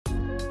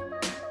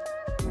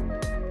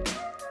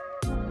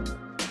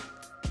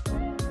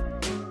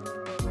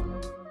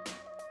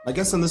My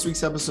guest on this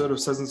week's episode of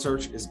Suds and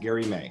Search is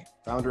Gary May,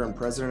 founder and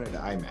president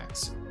at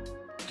IMAX.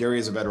 Gary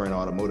is a veteran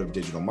automotive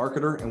digital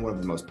marketer and one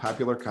of the most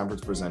popular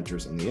conference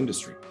presenters in the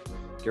industry.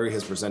 Gary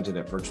has presented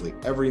at virtually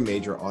every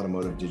major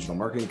automotive digital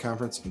marketing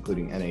conference,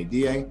 including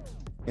NADA,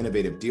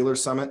 Innovative Dealer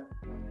Summit,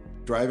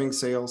 Driving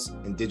Sales,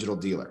 and Digital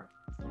Dealer.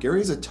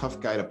 Gary is a tough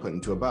guy to put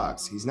into a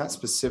box. He's not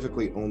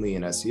specifically only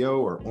an SEO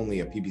or only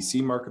a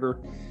PPC marketer.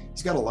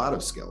 He's got a lot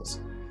of skills.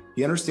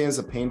 He understands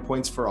the pain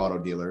points for auto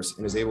dealers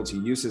and is able to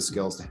use his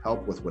skills to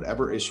help with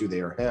whatever issue they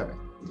are having.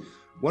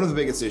 One of the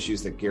biggest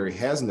issues that Gary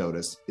has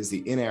noticed is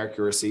the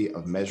inaccuracy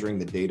of measuring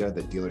the data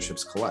that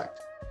dealerships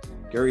collect.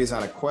 Gary is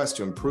on a quest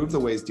to improve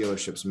the ways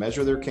dealerships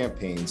measure their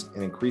campaigns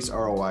and increase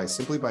ROI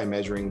simply by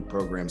measuring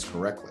programs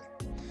correctly.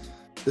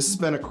 This has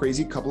been a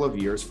crazy couple of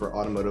years for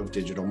automotive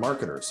digital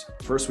marketers.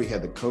 First, we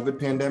had the COVID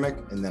pandemic,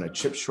 and then a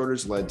chip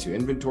shortage led to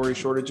inventory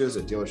shortages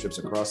at dealerships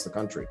across the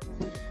country.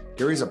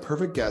 Gary's a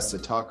perfect guest to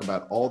talk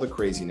about all the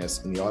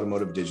craziness in the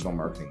automotive digital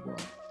marketing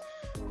world.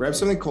 Grab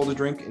something cold to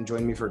drink and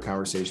join me for a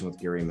conversation with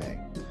Gary May.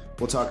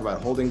 We'll talk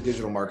about holding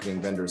digital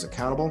marketing vendors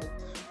accountable.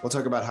 We'll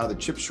talk about how the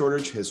chip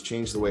shortage has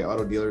changed the way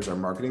auto dealers are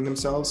marketing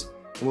themselves.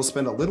 And we'll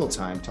spend a little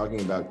time talking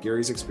about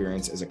Gary's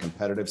experience as a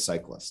competitive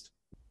cyclist.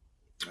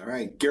 All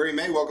right, Gary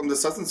May, welcome to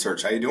Suds and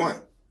Search. How you doing?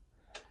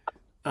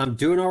 I'm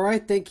doing all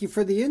right. Thank you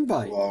for the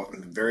invite. Well,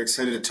 I'm very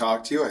excited to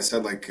talk to you. I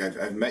said,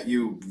 I've met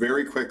you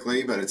very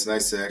quickly, but it's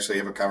nice to actually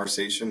have a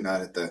conversation, not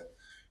at the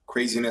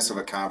craziness of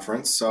a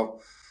conference.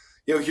 So,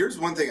 here's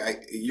one thing.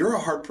 You're a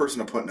hard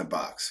person to put in a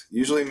box.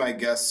 Usually my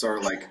guests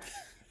are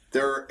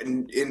they're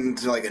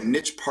into a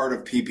niche part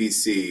of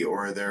PPC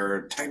or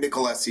they're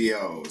technical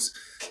SEOs.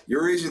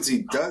 Your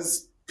agency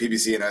does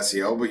PPC and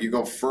SEO, but you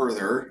go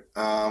further.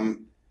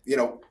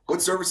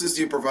 What services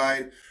do you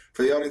provide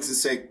for the audience to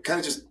say, kind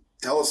of just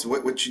tell us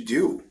what you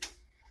do?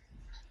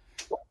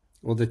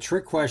 Well, the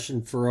trick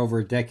question for over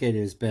a decade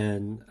has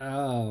been,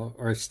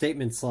 or a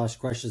statement /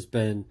 question has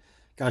been,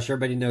 gosh,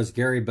 everybody knows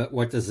Gary, but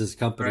what does his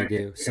company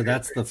do? So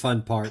that's the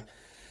fun part.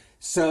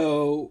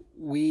 So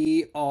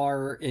we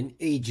are an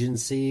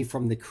agency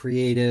from the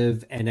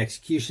creative and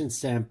execution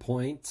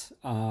standpoint,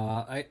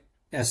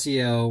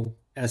 SEO,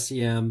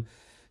 SEM,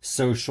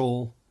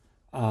 social,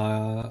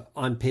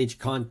 on-page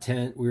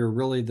content. We were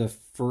really the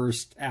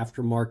first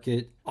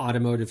aftermarket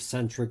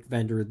automotive-centric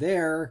vendor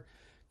there,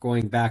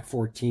 going back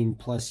 14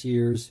 plus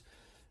years.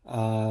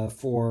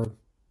 For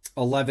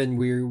 11,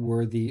 we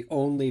were the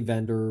only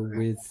vendor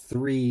with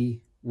 3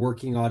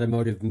 working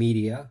automotive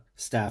media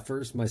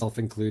staffers, myself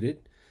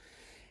included.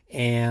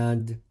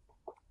 And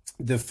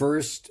the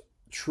first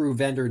true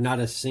vendor, not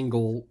a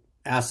single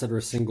asset or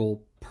a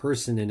single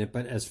person in it,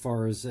 but as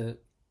far as a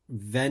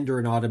vendor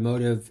in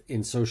automotive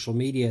in social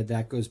media,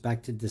 that goes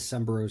back to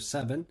December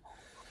 07.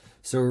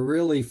 So we're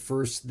really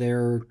first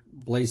there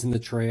blazing the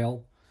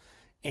trail,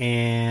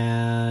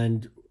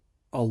 and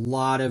a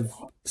lot of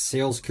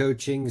sales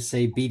coaching,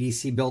 say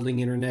BDC, building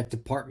internet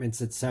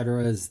departments,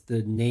 etc., as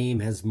the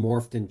name has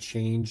morphed and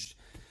changed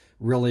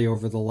really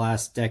over the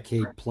last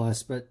decade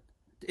plus. But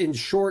in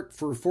short,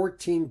 for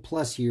 14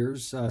 plus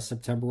years,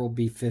 September will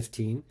be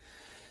 15,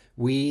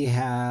 we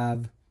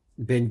have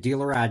been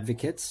dealer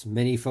advocates.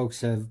 Many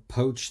folks have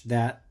poached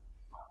that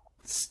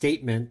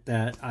statement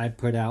that I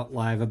put out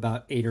live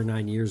about 8 or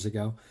 9 years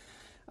ago.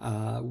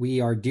 We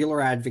are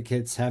dealer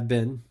advocates, have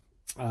been.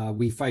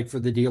 We fight for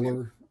the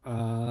dealer.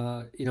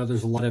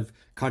 There's a lot of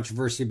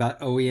controversy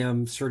about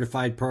OEM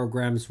certified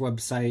programs,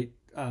 website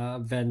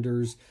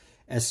vendors,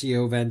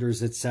 SEO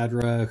vendors,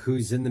 etc.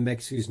 Who's in the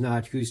mix, who's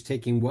not, who's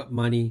taking what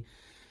money.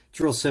 It's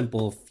real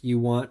simple. If you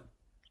want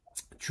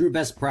true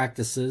best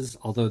practices,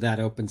 although that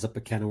opens up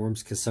a can of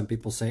worms because some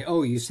people say,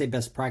 oh, you say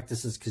best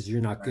practices because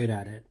you're not good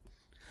at it.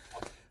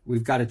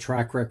 We've got a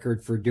track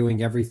record for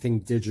doing everything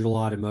digital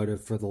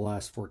automotive for the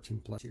last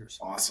 14 plus years.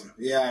 Awesome.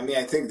 Yeah,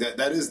 I think that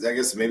is, I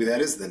guess maybe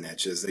that is the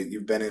niche, is that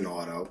you've been in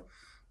auto.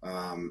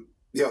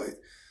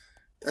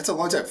 That's a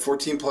long time.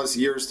 14 plus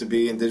years to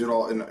be in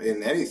digital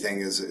in anything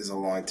is a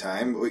long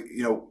time.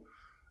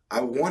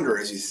 I wonder,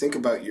 as you think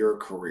about your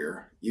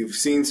career, you've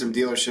seen some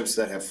dealerships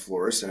that have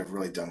flourished and have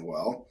really done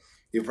well.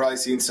 You've probably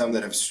seen some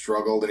that have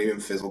struggled and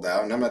even fizzled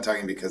out. And I'm not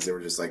talking because they were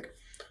just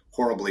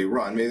horribly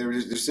run. Maybe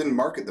they just didn't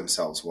market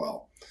themselves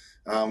well.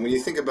 When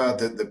you think about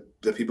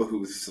the people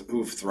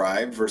who've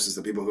thrived versus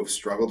the people who've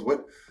struggled,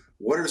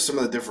 what are some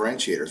of the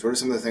differentiators? What are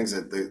some of the things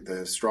that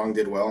the strong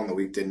did well and the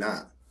weak did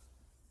not?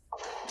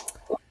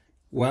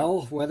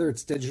 Well, whether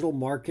it's digital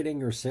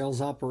marketing or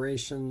sales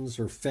operations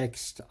or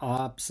fixed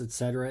ops, et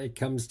cetera, it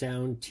comes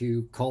down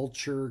to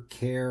culture,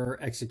 care,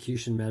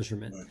 execution,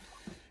 measurement. Right.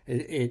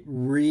 It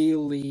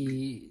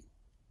really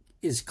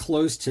is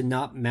close to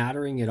not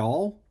mattering at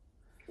all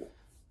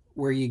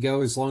where you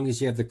go, as long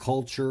as you have the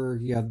culture,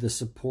 you have the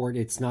support.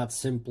 It's not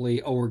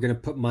simply, oh, we're going to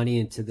put money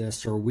into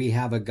this, or we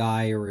have a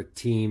guy or a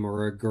team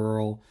or a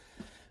girl.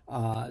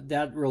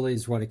 That really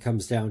is what it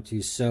comes down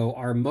to. So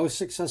our most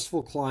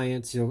successful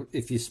clients,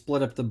 if you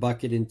split up the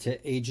bucket into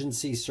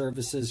agency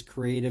services,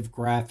 creative,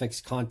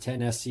 graphics,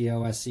 content,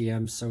 SEO,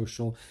 SEM,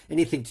 social,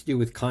 anything to do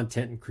with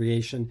content and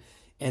creation,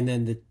 and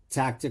then the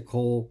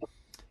tactical,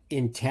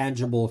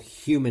 intangible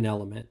human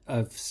element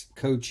of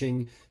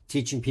coaching,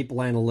 teaching people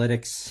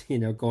analytics,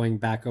 going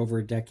back over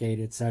a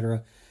decade,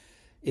 etc.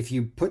 If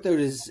you put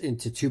those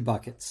into two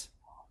buckets,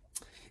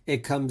 it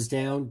comes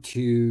down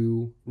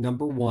to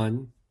number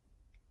one,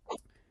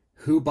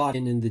 who bought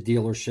in the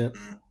dealership.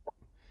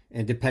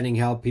 And depending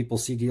how people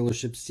see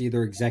dealerships, it's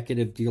either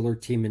executive, dealer,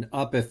 team, and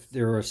up if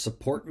they're a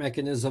support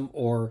mechanism,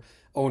 or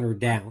owner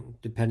down,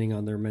 depending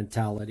on their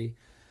mentality.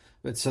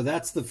 But so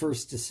that's the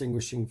first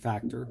distinguishing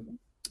factor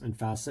and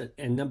facet.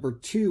 And number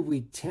two,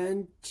 we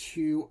tend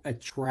to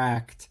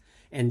attract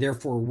and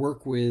therefore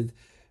work with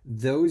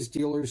those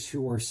dealers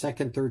who are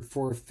second, third,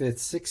 fourth, fifth,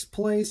 sixth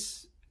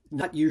place,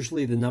 not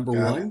usually the number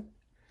one.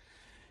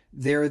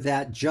 They're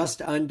that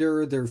just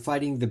under, they're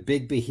fighting the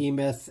big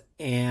behemoth,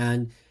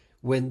 and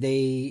when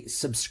they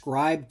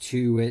subscribe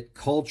to it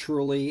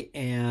culturally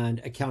and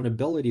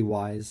accountability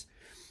wise,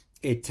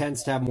 it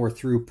tends to have more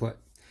throughput.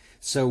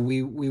 So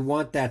we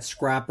want that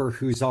scrapper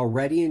who's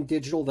already in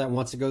digital that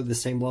wants to go to the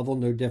same level,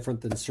 no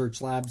different than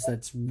Search Labs,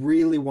 that's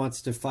really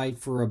wants to fight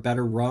for a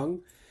better rung.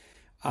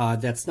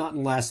 That's not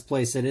in last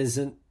place. It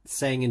isn't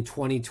saying in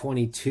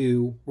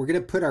 2022, we're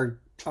going to put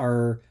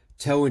our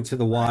toe into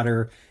the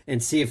water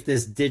and see if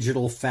this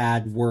digital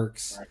fad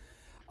works.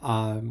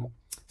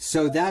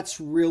 So that's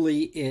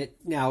really it.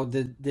 Now,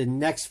 the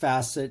next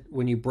facet,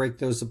 when you break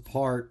those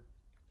apart,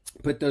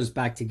 put those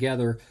back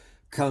together,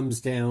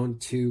 comes down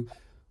to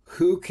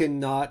who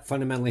cannot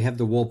fundamentally have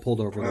the wool pulled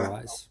over their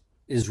eyes,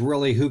 is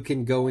really who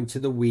can go into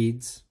the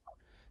weeds,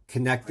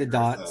 connect the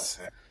dots,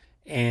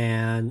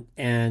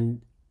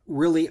 and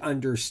really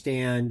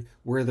understand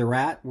where they're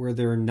at, where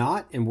they're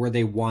not, and where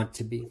they want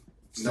to be.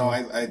 So, no,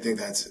 I think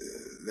that's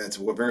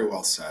very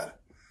well said.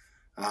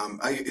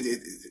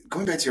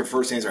 Going back to your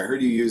first answer, I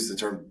heard you use the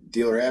term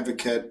dealer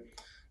advocate.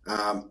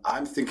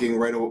 I'm thinking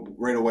right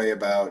away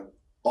about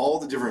all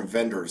the different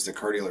vendors that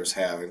car dealers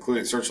have,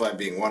 including SearchLab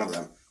being one of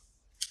them.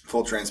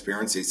 Full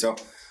transparency. So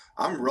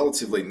I'm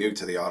relatively new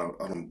to the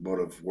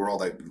automotive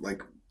world.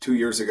 Like 2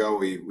 years ago,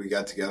 we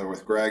got together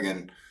with Greg,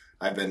 and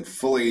I've been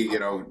fully,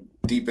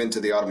 deep into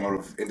the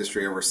automotive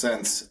industry ever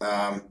since.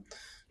 But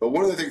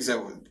one of the things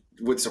that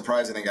would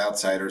surprise, I think,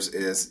 outsiders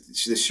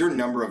is the sheer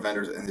number of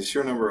vendors and the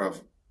sheer number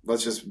of,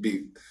 let's just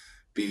be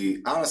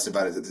honest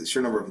about it, the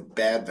sheer number of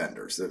bad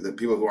vendors, the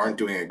people who aren't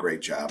doing a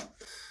great job.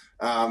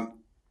 I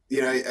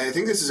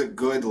think this is a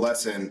good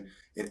lesson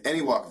in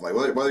any walk of life,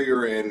 whether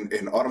you're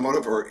in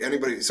automotive or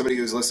somebody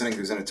who's listening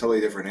who's in a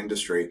totally different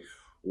industry.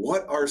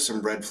 What are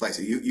some red flags?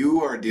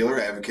 You are a dealer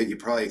advocate. You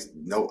probably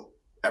know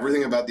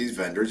everything about these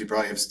vendors. You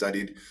probably have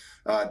studied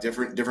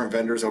different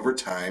vendors over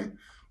time.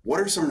 What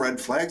are some red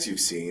flags you've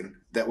seen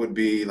that would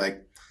be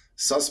like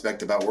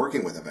suspect about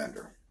working with a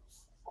vendor?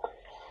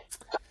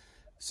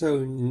 So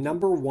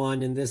number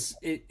one, and this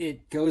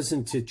it goes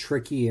into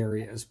tricky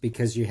areas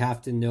because you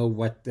have to know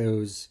what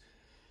those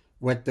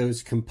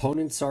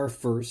components are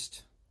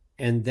first,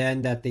 and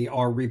then that they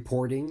are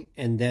reporting,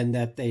 and then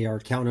that they are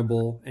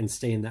accountable and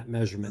stay in that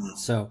measurement.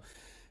 So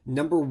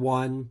number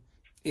one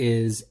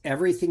is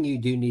everything you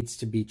do needs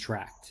to be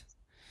tracked.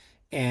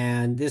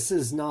 And this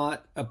is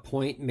not a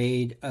point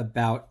made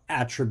about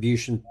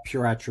attribution,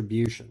 pure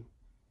attribution,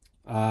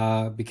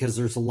 because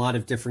there's a lot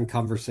of different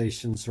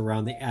conversations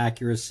around the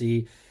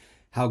accuracy,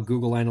 how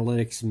Google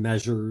Analytics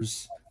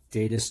measures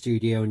Data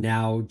Studio,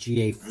 now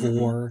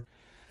GA4.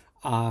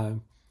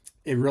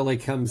 It really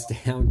comes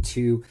down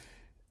to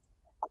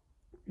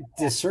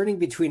discerning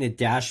between a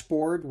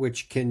dashboard,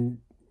 which can,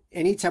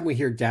 anytime we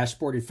hear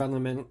dashboard, it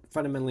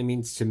fundamentally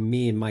means to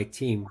me and my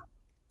team,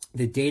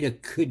 the data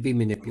could be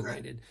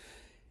manipulated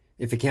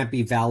if it can't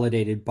be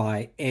validated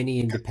by any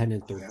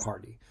independent third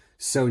party.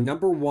 So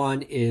number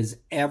one is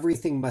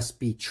everything must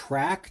be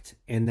tracked,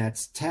 and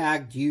that's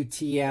tagged,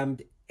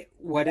 UTM'd,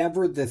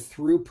 whatever the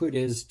throughput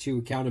is to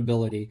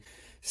accountability.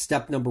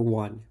 Step number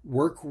one,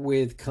 work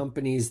with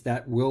companies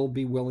that will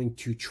be willing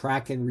to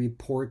track and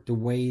report the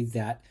way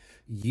that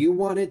you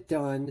want it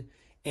done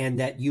and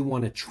that you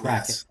want to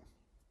track it.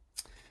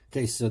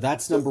 Okay, so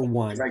that's number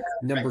one.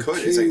 Number two,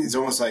 it's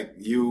almost like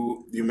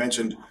you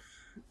mentioned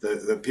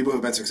the people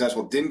who've been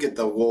successful didn't get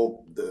the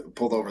wool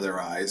pulled over their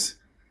eyes.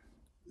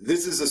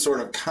 This is the sort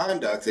of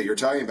conduct that you're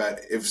talking about.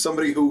 If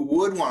somebody who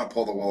would want to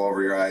pull the wool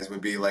over your eyes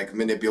would be like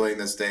manipulating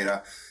this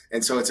data,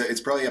 and so it's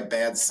probably a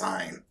bad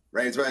sign,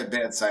 right? It's probably a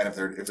bad sign if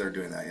they're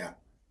doing that. Yeah.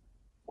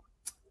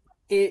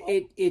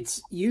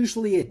 It's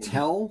usually a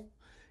tell.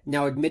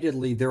 Now,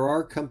 admittedly, there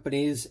are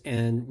companies,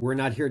 and we're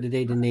not here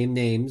today to name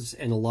names,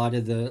 and a lot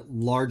of the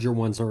larger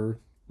ones are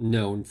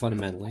known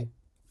fundamentally.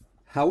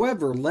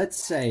 However,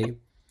 let's say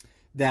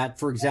that,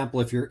 for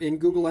example, if you're in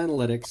Google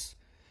Analytics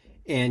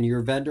and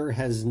your vendor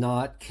has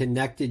not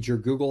connected your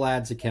Google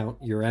Ads account,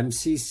 your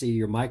MCC,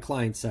 your My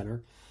Client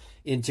Center,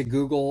 into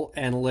Google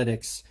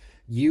Analytics,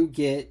 you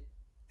get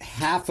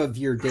half of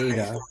your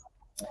data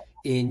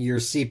in your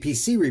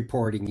CPC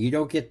reporting. You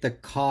don't get the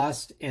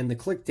cost and the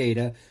click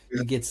data.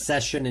 You get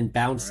session and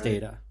bounce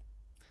data,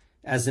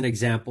 as an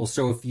example.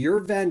 So if your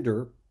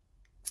vendor,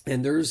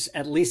 and there's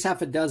at least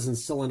half a dozen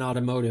still in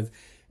automotive,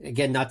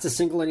 Again, not to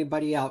single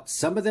anybody out.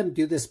 Some of them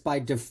do this by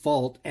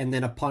default, and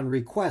then upon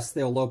request,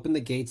 they'll open the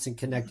gates and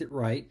connect it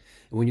right.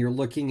 And when you're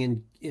looking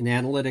in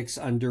analytics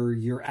under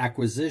your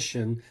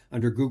acquisition,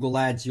 under Google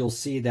Ads, you'll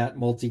see that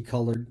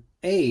multicolored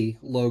A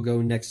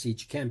logo next to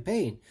each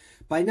campaign.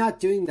 By not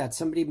doing that,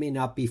 somebody may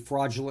not be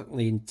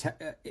fraudulently,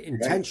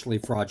 intentionally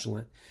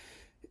fraudulent.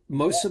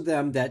 Most of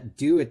them that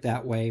do it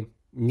that way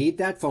need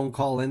that phone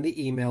call and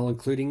the email,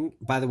 including,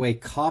 by the way,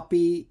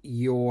 copy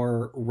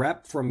your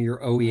rep from your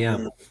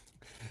OEM,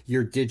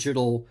 your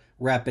digital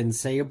rep, and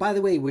say, oh, by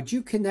the way, would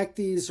you connect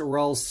these, or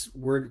else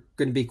we're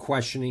going to be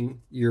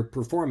questioning your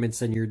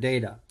performance and your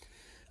data.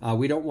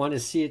 We don't want to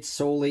see it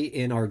solely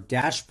in our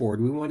dashboard.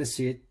 We want to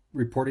see it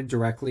reported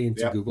directly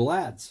into Google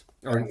Ads,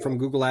 or from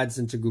Google Ads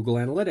into Google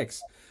Analytics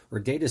or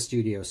Data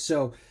Studio.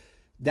 So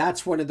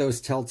that's one of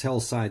those telltale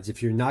signs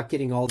if you're not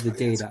getting all the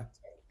data.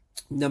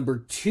 Number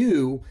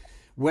two,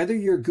 whether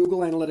you're Google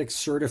Analytics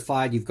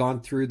certified, you've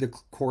gone through the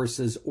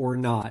courses or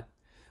not,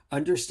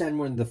 understand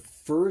one of the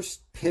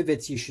first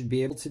pivots you should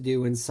be able to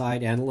do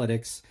inside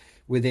analytics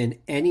within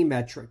any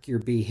metric, your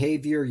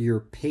behavior, your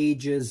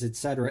pages,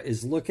 etc.,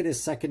 is look at a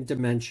second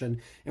dimension.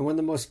 And one of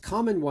the most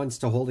common ones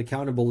to hold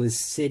accountable is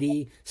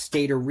city,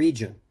 state, or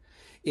region.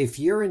 If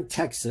you're in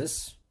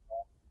Texas,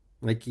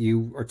 like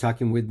you are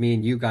talking with me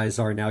and you guys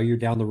are now, you're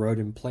down the road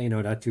in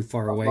Plano, not too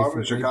far away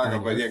from Chicago,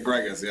 but yeah,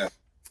 Greg is,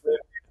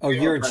 Oh,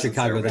 you're in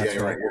Chicago, that's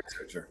right.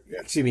 Sure.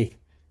 Yeah. Excuse me,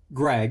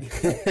 Greg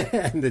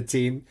and the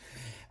team.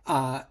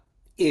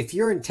 If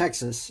you're in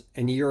Texas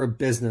and you're a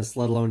business,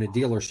 let alone a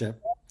dealership,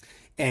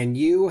 and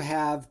you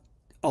have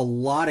a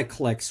lot of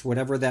clicks,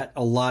 whatever that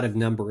a lot of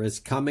number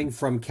is, coming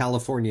from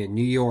California,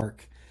 New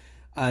York,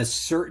 a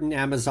certain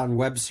Amazon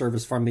Web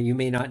Service farm that you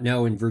may not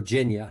know in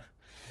Virginia,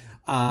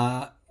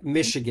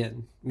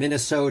 Michigan,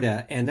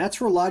 Minnesota, and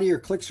that's where a lot of your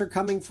clicks are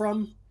coming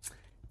from,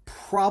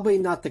 probably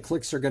not the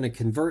clicks are going to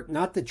convert,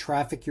 not the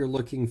traffic you're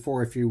looking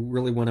for if you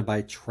really want to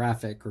buy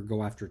traffic or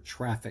go after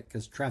traffic,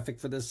 because traffic,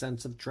 for the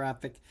sense of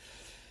traffic,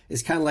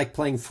 is kind of like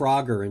playing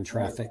Frogger in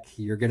traffic.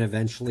 You're going to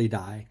eventually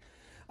die.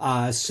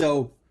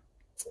 So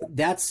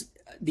that's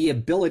the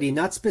ability,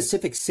 not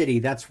specific city.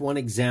 That's one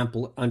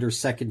example under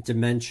second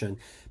dimension.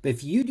 But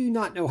if you do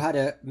not know how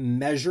to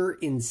measure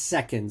in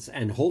seconds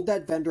and hold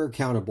that vendor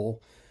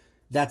accountable,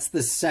 that's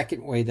the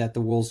second way that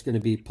the wool's going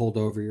to be pulled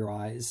over your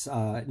eyes.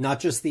 Not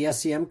just the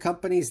SEM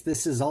companies.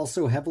 This is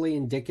also heavily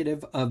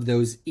indicative of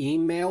those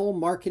email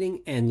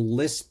marketing and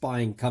list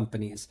buying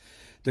companies.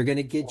 They're going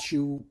to get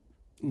you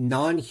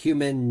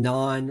non-human,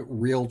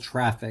 non-real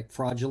traffic,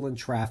 fraudulent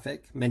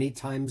traffic, many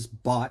times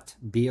bot,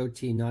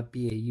 B-O-T, not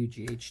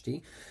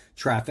B-A-U-G-H-T,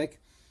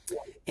 traffic.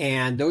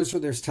 And those are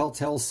their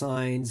telltale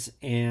signs.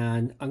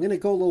 And I'm going to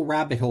go a little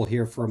rabbit hole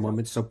here for a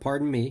moment. So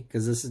pardon me,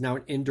 because this is now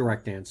an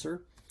indirect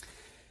answer.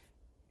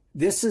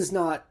 This is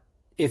not,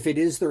 if it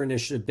is their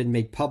initiative, been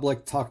made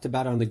public, talked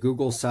about on the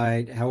Google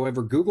side.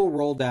 However, Google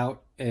rolled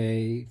out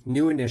a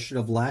new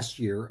initiative last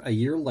year, a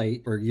year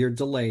late or a year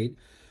delayed,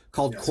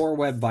 called Core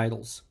Web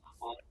Vitals.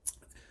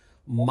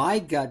 My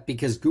gut,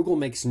 because Google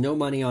makes no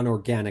money on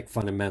organic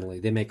fundamentally,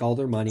 they make all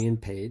their money in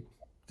paid,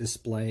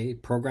 display,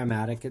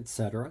 programmatic,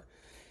 etc.,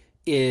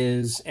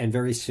 is, and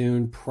very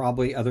soon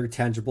probably other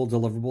tangible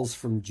deliverables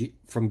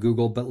from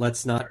Google, but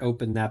let's not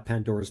open that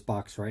Pandora's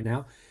box right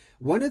now.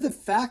 One of the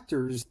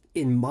factors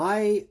in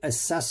my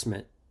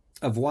assessment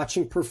of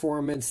watching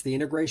performance, the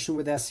integration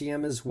with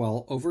SEM as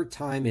well over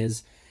time,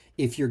 is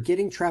if you're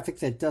getting traffic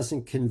that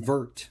doesn't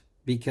convert,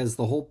 because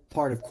the whole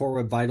part of Core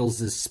Web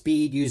Vitals is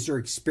speed, user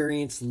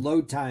experience,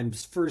 load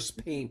times,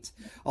 first paint,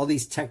 all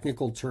these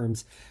technical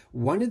terms.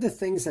 One of the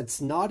things that's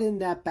not in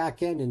that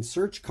back end in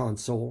Search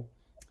Console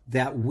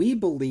that we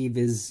believe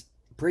is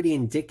pretty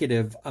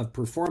indicative of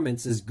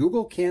performance is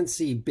Google can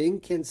see, Bing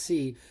can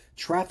see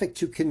traffic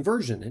to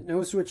conversion. It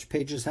knows which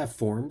pages have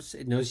forms.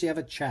 It knows you have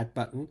a chat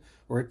button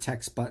or a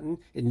text button.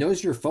 It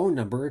knows your phone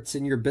number. It's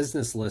in your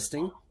business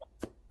listing.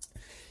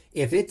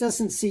 If it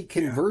doesn't see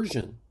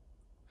conversion,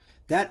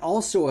 that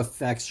also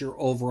affects your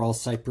overall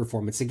site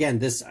performance. Again,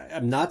 this,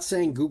 I'm not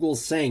saying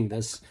Google's saying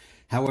this.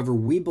 However,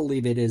 we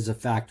believe it is a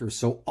factor.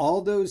 So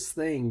all those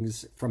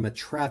things from a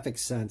traffic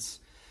sense,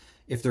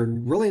 if they're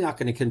really not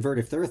going to convert,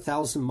 if they're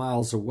 1,000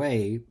 miles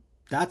away,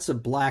 that's a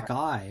black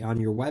eye on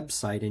your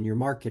website and your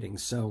marketing.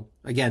 So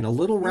again, a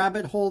little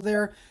rabbit hole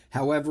there.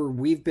 However,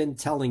 we've been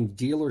telling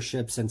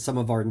dealerships and some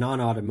of our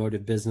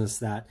non-automotive business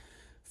that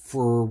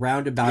for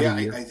around about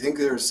a year. I think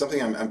there's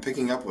something I'm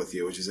picking up with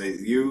you, which is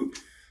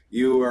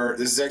you are,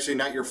 this is actually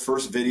not your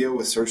first video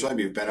with SearchLab.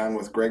 You've been on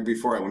with Greg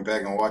before. I went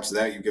back and watched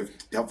that. You give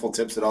helpful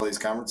tips at all these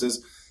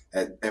conferences.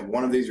 At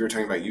one of these, you were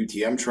talking about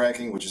UTM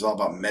tracking, which is all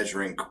about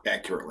measuring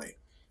accurately.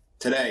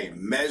 Today,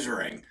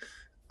 measuring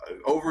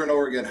over and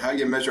over again, how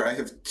you measure. I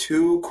have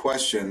two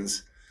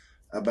questions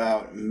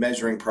about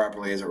measuring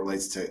properly as it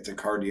relates to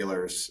car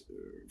dealers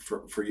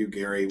for you,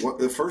 Gary.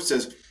 The first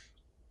is,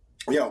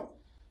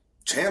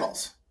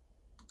 channels.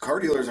 Car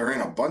dealers are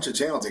in a bunch of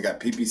channels. They got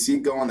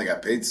PPC going, they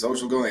got paid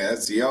social going, they got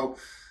SEO.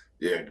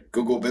 yeah,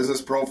 Google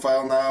Business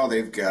Profile now.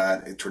 They've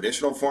got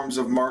traditional forms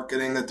of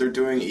marketing that they're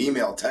doing,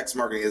 email, text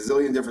marketing, a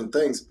zillion different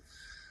things.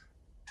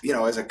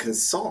 As a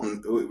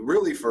consultant,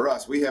 really for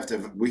us, we have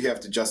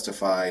to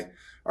justify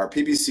our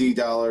PPC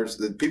dollars,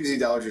 the PPC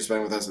dollars you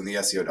spend with us, and the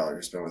SEO dollars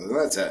you spend with us, and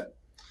that's it.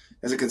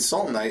 As a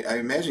consultant, I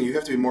imagine you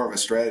have to be more of a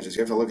strategist.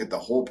 You have to look at the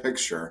whole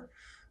picture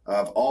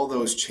of all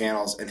those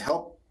channels and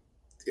help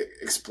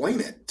explain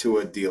it to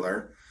a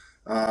dealer.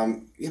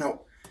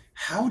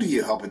 How do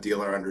you help a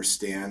dealer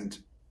understand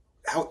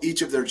how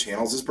each of their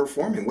channels is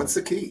performing? What's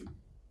the key?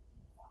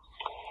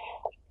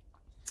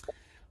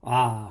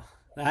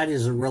 That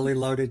is a really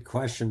loaded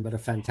question, but a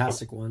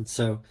fantastic one.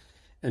 So,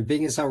 and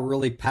being as I'm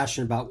really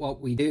passionate about what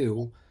we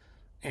do,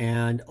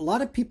 and a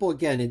lot of people,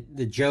 again,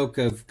 the joke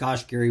of,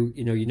 gosh, Gary,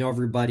 you know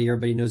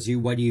everybody knows you,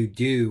 what do you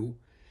do?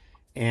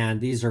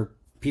 And these are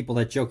people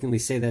that jokingly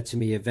say that to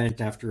me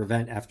event after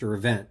event after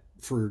event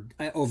for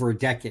over a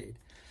decade,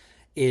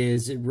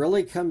 is it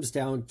really comes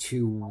down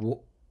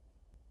to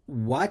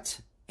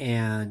what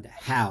and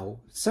how.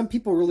 Some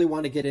people really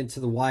want to get into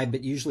the why,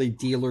 but usually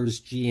dealers,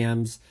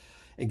 GMs,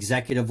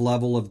 executive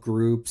level of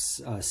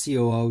groups,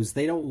 COOs,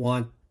 they don't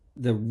want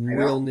the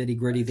real nitty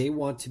gritty. They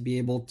want to be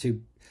able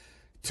to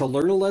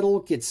learn a little,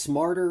 get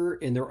smarter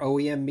in their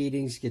OEM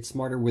meetings, get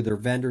smarter with their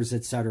vendors,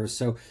 etc.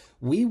 So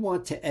we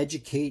want to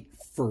educate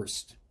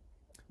first.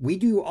 We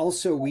do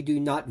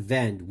not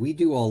vend. We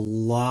do a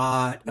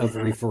lot of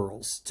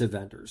referrals to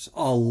vendors,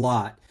 a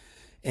lot.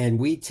 And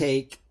we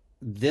take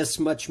this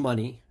much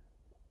money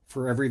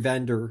for every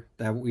vendor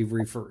that we've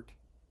referred.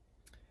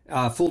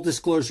 Full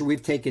disclosure,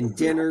 we've taken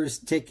dinners,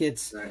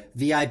 tickets,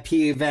 VIP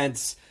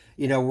events.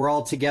 We're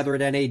all together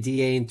at NADA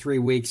in 3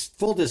 weeks.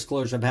 Full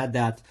disclosure, I've had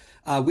that.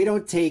 We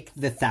don't take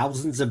the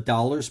thousands of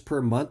dollars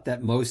per month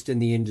that most in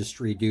the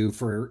industry do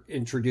for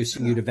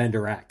introducing you to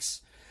vendor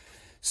X.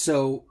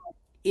 So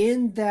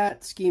in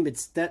that scheme,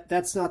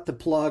 that's not the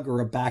plug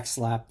or a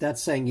backslap.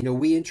 That's saying,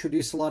 we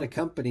introduce a lot of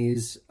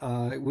companies.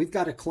 We've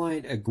got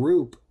a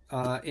group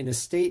in a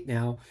state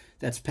now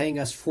that's paying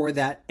us for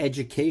that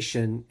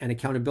education and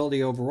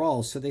accountability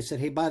overall. So they said,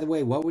 hey, by the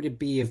way, what would it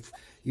be if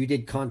you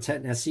did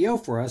content and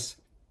SEO for us?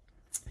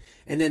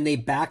 And then they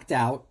backed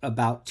out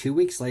about 2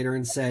 weeks later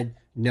and said,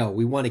 no,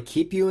 we want to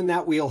keep you in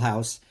that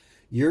wheelhouse.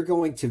 You're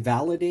going to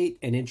validate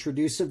and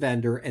introduce a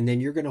vendor, and then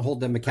you're going to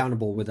hold them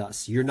accountable with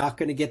us. You're not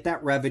going to get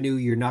that revenue.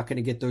 You're not going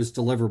to get those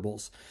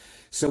deliverables.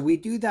 So we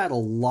do that a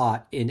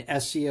lot in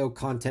SEO,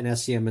 content,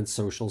 SEM, and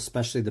social,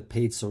 especially the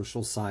paid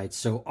social side.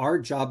 So our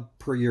job,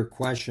 per your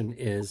question,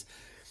 is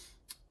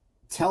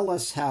tell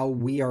us how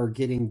we are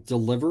getting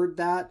delivered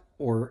that,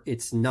 or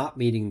it's not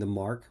meeting the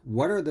mark.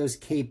 What are those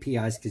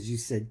KPIs? Because you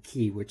said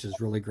key, which is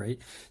really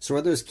great. So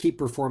what are those key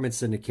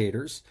performance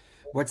indicators?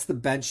 What's the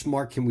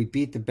benchmark? Can we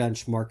beat the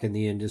benchmark in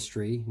the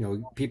industry?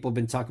 People have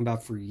been talking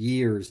about for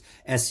years,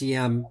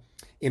 SEM,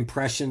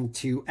 impression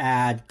to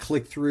ad,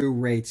 click-through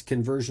rates,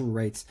 conversion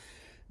rates.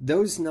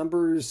 Those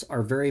numbers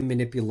are very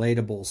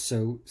manipulatable.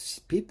 So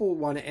people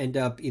want to end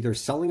up either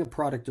selling a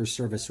product or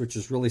service, which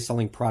is really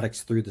selling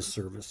products through the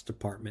service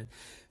department.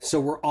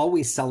 So we're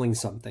always selling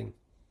something.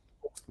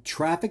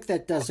 Traffic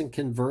that doesn't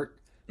convert,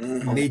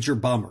 major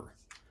bummer.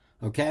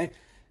 Okay?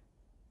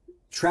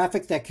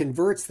 Traffic that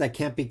converts that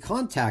can't be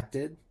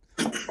contacted,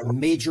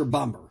 major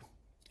bummer.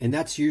 And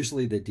that's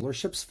usually the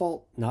dealership's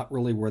fault, not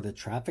really where the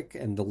traffic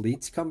and the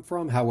leads come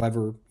from.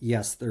 However,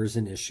 yes, there's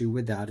an issue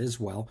with that as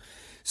well.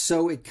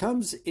 So it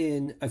comes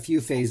in a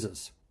few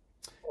phases.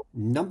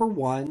 Number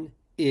one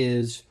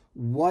is,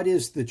 what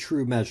is the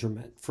true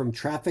measurement from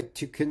traffic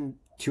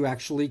to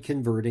actually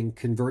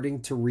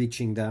converting to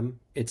reaching them,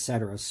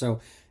 etc. So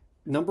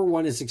number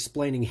one is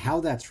explaining how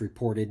that's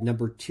reported.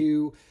 Number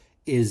two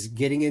is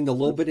getting in a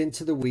little bit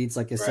into the weeds,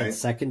 like I said,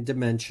 second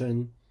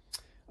dimension,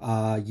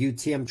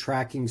 UTM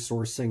tracking,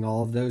 sourcing,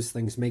 all of those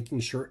things,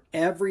 making sure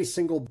every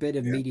single bit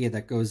of media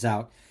that goes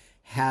out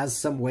has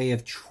some way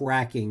of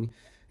tracking.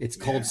 It's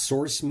called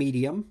source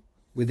medium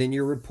within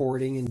your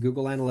reporting in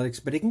Google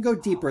Analytics, but it can go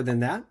deeper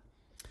than that,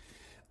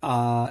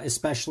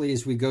 especially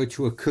as we go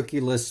to a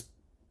cookieless,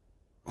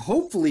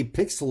 hopefully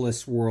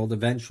pixelless world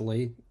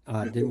eventually.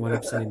 Didn't want to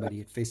upset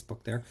anybody at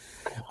Facebook there.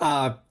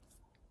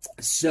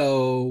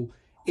 So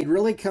it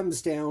really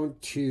comes down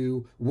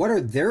to, what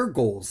are their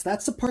goals?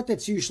 That's the part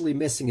that's usually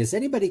missing, is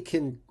anybody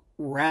can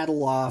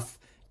rattle off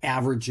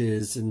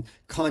averages and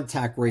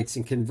contact rates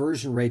and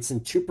conversion rates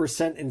and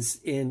 2%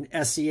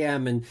 in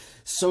SEM, and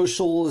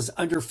social is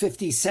under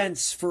 50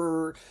 cents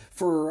for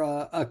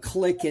a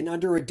click and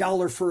under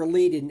 $1 for a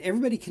lead. And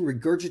everybody can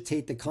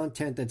regurgitate the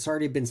content that's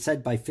already been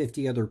said by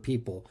 50 other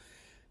people.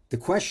 The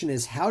question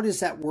is, how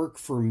does that work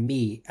for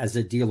me as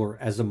a dealer,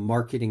 as a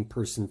marketing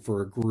person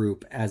for a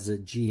group, as a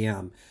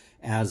GM,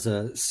 as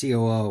a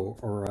COO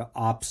or an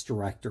ops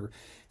director?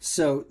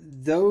 So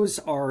those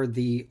are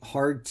the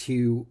hard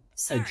to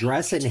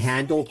address and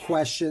handle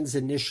questions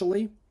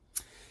initially.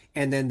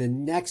 And then the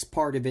next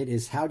part of it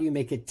is, how do you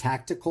make it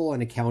tactical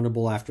and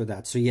accountable after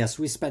that? So yes,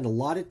 we spend a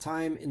lot of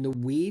time in the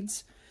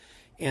weeds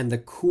And the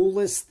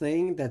coolest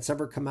thing that's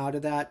ever come out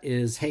of that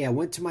is, hey, I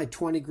went to my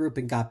 20 group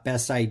and got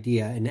best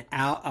idea. And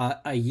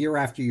a year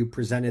after you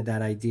presented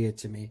that idea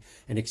to me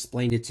and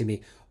explained it to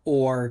me,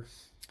 or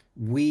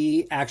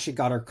we actually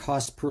got our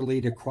cost per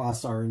lead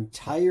across our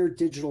entire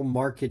digital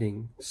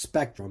marketing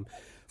spectrum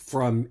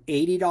from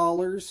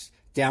 $80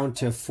 down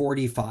to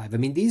 $45. I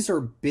mean, these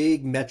are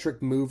big metric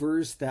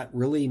movers that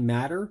really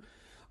matter.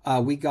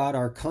 We got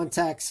our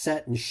contact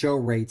set and show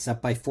rates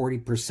up by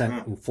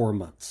 40% in 4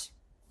 months.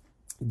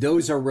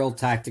 Those are real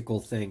tactical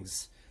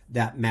things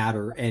that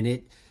matter. And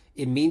it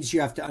means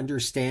you have to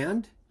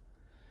understand.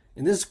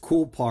 And this is the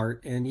cool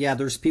part. And yeah,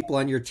 there's people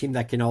on your team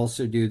that can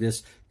also do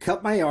this.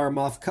 Cut my arm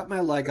off, cut my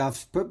leg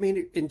off, put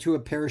me into a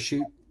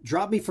parachute,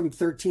 drop me from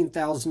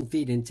 13,000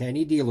 feet into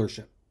any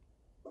dealership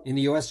in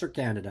the US or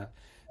Canada.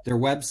 Their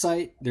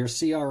website, their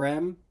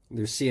CRM,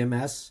 their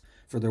CMS,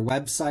 for their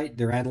website,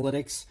 their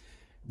analytics,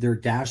 their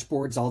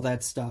dashboards, all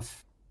that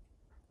stuff.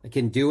 I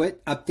can do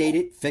it, update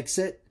it, fix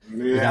it,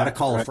 without a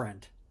call a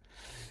friend.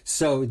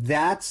 So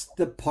that's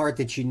the part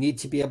that you need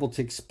to be able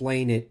to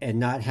explain it and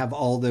not have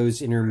all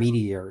those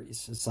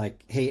intermediaries. It's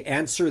like, hey,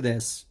 answer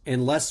this,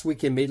 unless we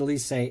can immediately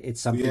say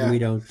it's something we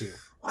don't do.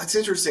 Well, it's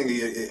interesting.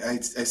 I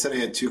said I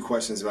had 2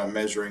 questions about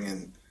measuring,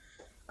 and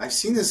I've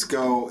seen this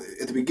go.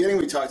 At the beginning,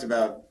 we talked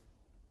about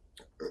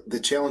the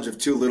challenge of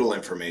too little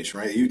information,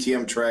 right?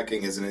 UTM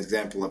tracking is an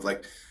example of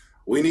like,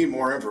 we need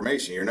more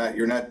information.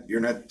 You're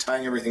not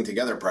tying everything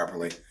together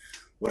properly.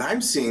 What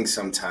I'm seeing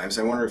sometimes,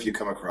 I wonder if you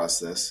come across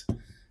this,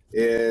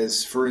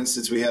 is, for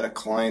instance, we had a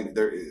client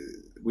there,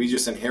 we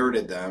just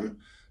inherited them.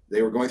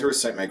 They were going through a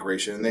site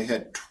migration and they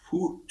had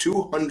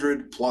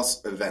 200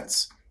 plus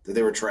events that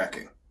they were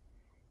tracking.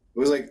 It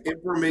was like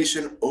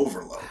information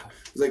overload.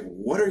 It was like,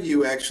 what are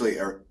you actually,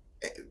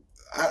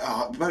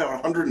 about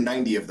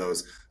 190 of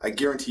those, I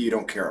guarantee you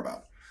don't care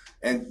about.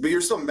 But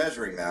you're still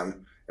measuring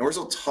them and we're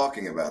still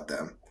talking about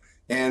them.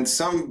 And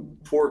some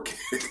poor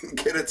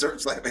kid at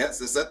Searchlight has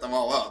to set them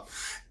all up.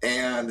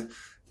 And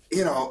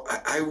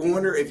I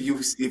wonder if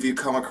you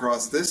come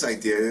across this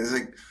idea. It's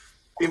like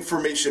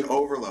information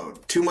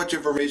overload. Too much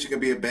information can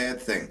be a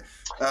bad thing.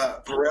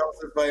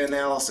 Paralysis by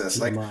analysis.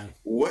 Like,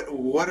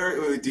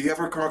 do you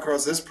ever come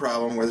across this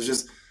problem where there's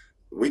just,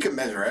 we can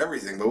measure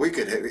everything, but we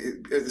could,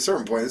 at a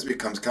certain point, this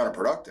becomes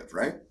counterproductive,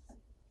 right?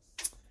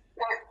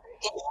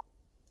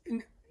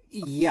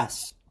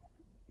 Yes,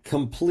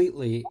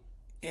 completely.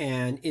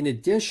 And in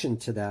addition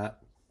to that,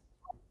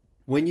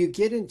 when you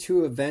get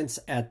into events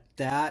at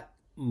that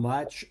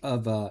much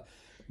of a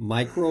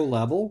micro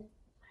level,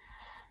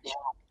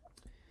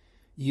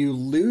 you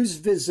lose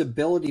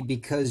visibility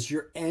because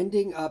you're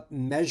ending up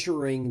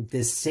measuring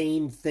the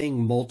same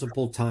thing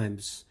multiple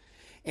times.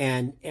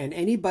 And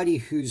anybody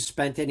who's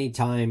spent any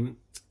time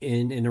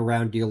in and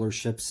around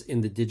dealerships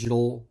in the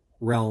digital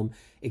realm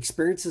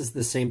experiences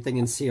the same thing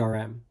in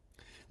CRM.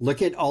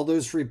 Look at all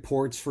those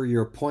reports for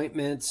your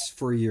appointments,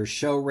 for your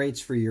show rates,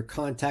 for your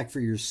contact,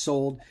 for your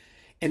sold.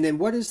 And then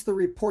what is the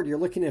report? You're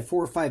looking at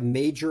 4 or 5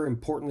 major,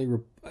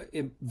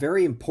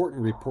 very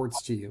important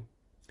reports to you.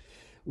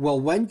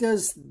 Well, when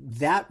does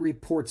that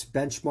report's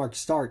benchmark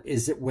start?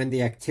 Is it when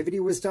the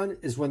activity was done?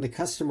 Is when the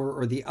customer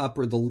or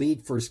the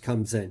lead first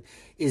comes in?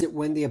 Is it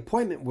when the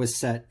appointment was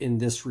set in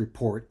this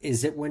report?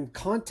 Is it when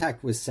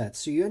contact was set?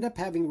 So you end up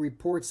having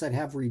reports that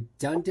have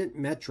redundant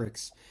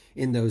metrics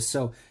in those.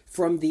 So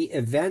from the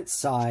event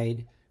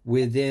side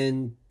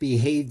within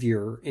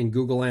behavior in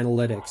Google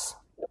Analytics,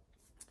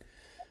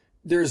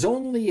 there's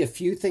only a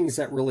few things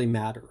that really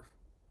matter.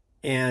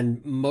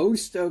 And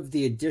most of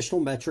the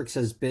additional metrics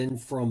has been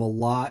from a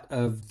lot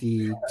of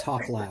the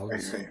talk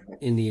louds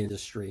in the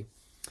industry.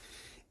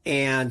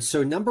 And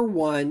so number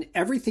one,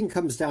 everything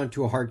comes down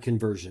to a hard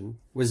conversion.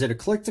 Was it a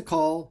click to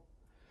call,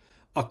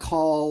 a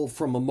call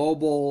from a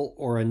mobile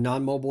or a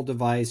non-mobile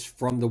device,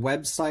 from the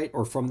website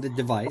or from the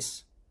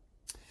device?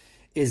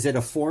 Is it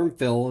a form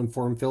fill? And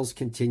form fills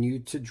continue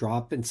to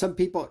drop. And some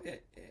people,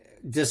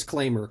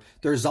 disclaimer,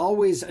 there's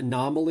always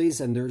anomalies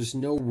and there's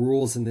no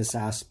rules in this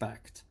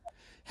aspect.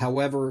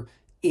 However,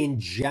 in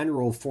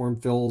general, form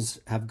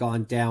fills have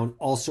gone down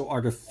also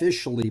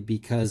artificially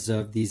because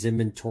of these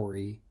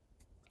inventory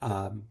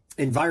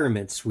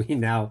environments we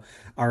now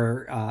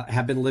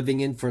have been living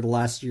in for the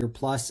last year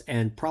plus,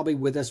 and probably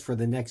with us for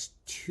the next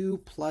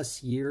 2+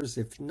 years,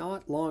 if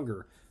not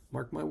longer.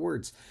 Mark my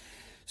words.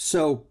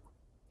 So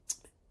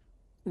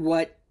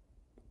what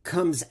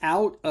comes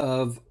out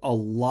of a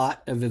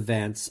lot of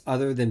events,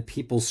 other than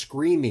people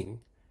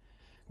screaming,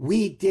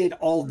 we did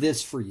all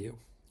this for you,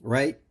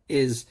 right?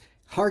 Is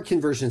hard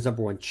conversions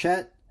number one.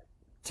 Chat,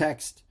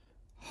 text,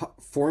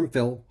 form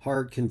fill,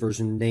 hard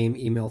conversion, name,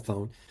 email,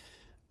 phone,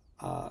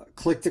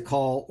 click to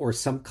call, or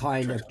some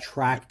kind of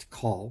tracked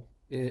call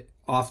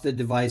off the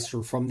device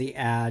or from the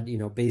ad.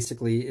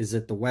 Basically, is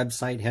it the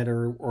website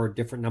header or a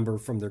different number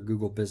from their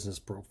Google business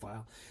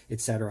profile,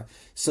 etc.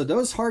 So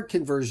those hard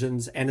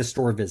conversions, and a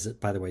store visit,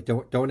 by the way,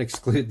 don't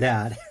exclude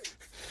that.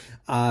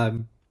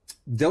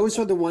 Those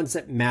are the ones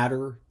that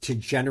matter to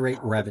generate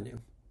revenue.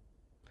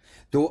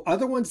 The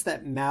other ones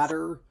that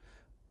matter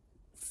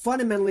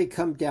fundamentally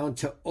come down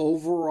to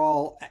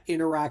overall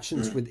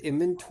interactions with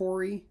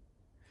inventory,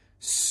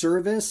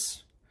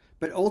 service,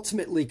 but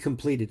ultimately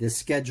completed, a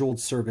scheduled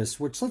service,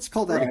 which let's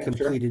call that a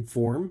completed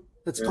form.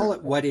 Let's call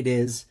it what it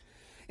is.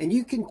 And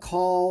you can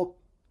call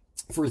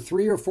for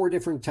 3 or 4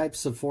 different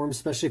types of forms,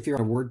 especially if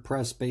you're on a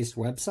WordPress-based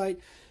website,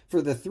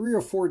 for the 3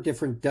 or 4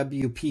 different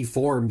WP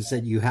forms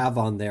that you have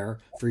on there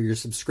for your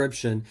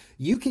subscription,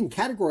 you can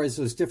categorize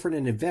those different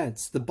in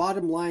events. The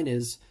bottom line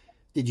is,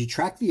 did you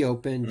track the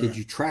open? Did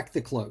you track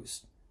the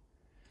close?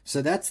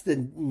 So that's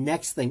the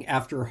next thing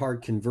after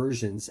hard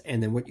conversions.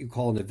 And then what you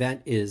call an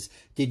event is,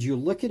 did you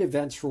look at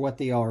events for what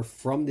they are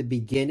from the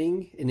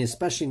beginning? And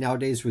especially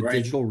nowadays with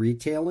digital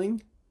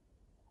retailing,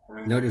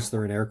 notice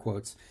they're in air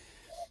quotes.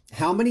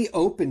 How many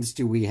opens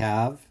do we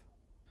have?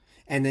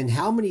 And then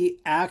how many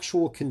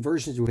actual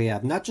conversions do we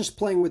have? Not just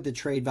playing with the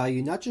trade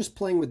value, not just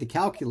playing with the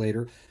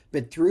calculator,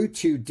 but through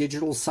to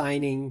digital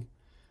signing,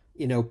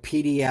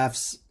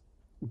 PDFs,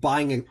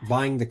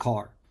 buying the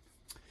car.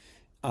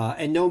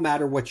 And no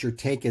matter what your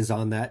take is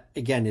on that,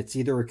 again, it's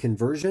either a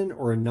conversion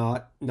or a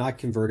not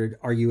converted.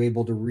 Are you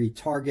able to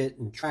retarget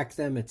and track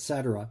them,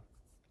 etc.?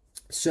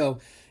 So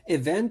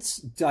events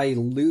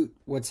dilute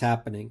what's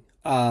happening.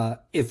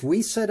 If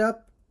we set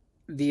up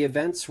the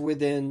events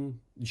within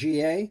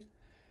GA,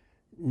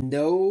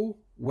 no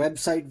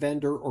website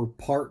vendor or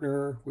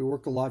partner, we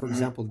work a lot, for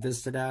example, with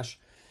VistaDash,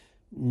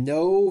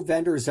 no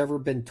vendor has ever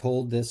been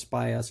told this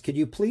by us. Could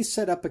you please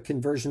set up a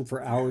conversion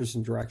for hours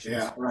and directions?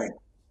 Yeah, right.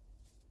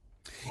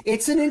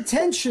 It's an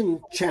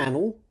intention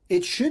channel.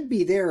 It should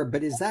be there,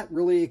 but is that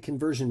really a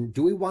conversion?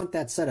 Do we want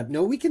that set up?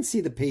 No, we can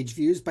see the page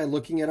views by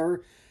looking at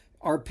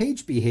our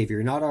page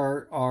behavior, not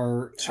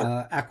our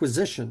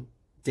acquisition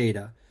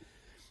data.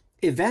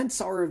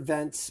 Events are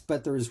events,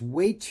 but there's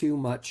way too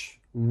much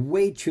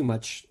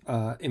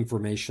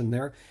information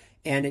there,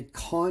 and it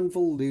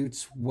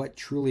convolutes what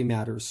truly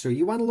matters. So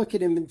you want to look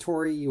at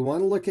inventory, you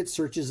want to look at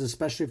searches,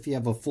 especially if you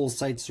have a full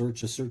site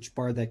search, a search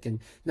bar that can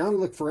not only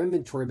look for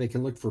inventory, but it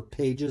can look for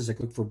pages, it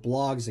can look for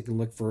blogs, it can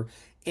look for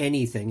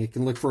anything. It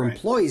can look for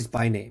employees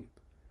by name.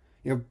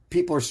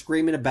 People are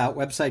screaming about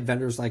website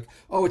vendors like,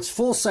 oh, it's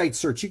full site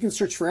search. You can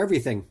search for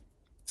everything.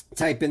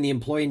 Type in the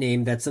employee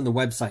name that's in the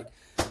website.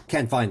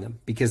 Can't find them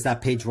because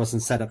that page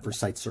wasn't set up for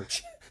site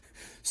search.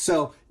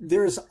 So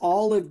there's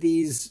all of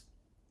these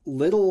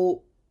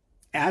little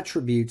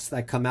attributes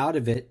that come out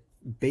of it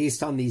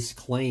based on these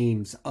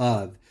claims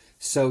of.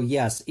 So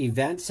yes,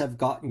 events have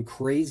gotten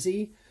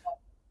crazy.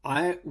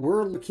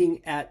 We're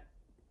looking at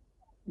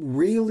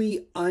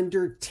really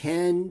under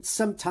 10,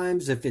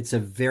 sometimes if it's a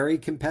very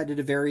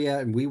competitive area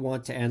and we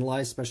want to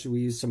analyze, especially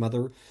we use some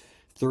other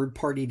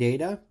third-party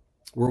data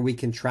where we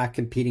can track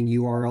competing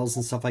URLs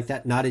and stuff like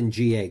that. Not in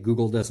GA.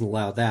 Google doesn't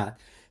allow that.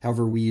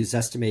 However, we use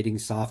estimating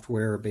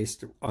software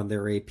based on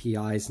their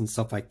APIs and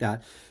stuff like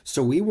that.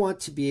 So we want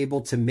to be able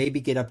to maybe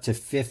get up to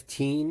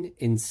 15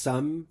 in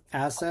some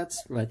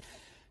assets, but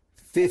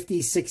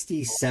 50,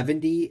 60,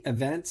 70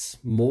 events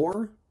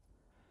more.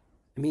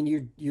 I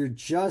mean, you're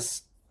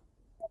just,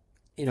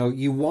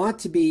 you want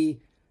to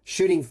be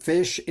shooting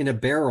fish in a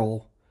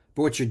barrel,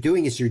 but what you're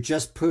doing is you're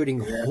just putting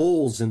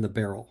holes in the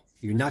barrel.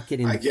 You're not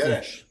getting the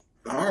fish.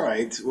 All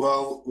right.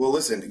 Well,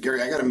 listen,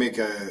 Gary, I got to make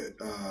a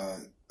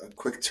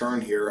quick turn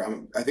here.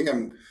 I think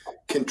I'm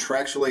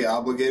contractually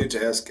obligated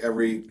to ask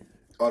every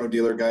auto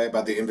dealer guy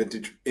about the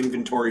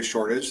inventory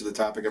shortage, the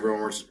topic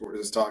everyone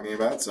was talking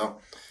about. So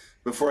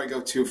before I go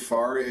too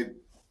far, to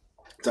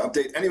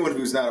update anyone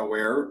who's not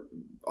aware,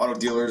 auto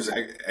dealers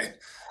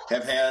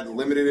have had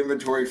limited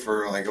inventory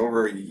for like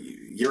over a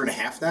year and a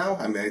half now.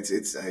 I mean,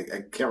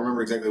 I can't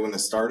remember exactly when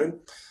this started,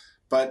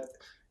 but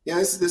yeah,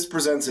 this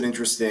presents an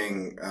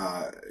interesting,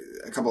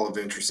 a couple of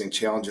interesting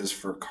challenges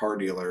for car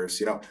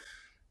dealers.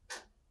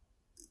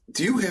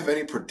 Do you have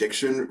any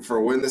prediction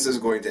for when this is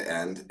going to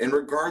end? And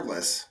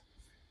regardless,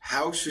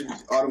 how should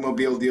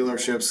automobile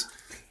dealerships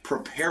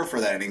prepare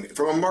for that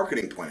from a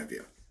marketing point of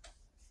view?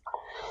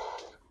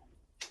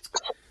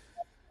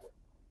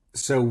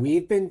 So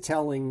we've been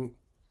telling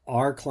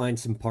our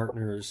clients and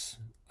partners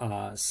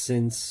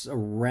since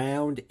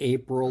around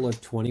April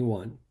of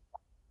 21,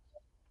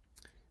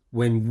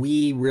 when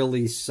we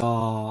really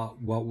saw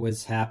what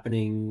was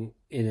happening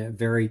in a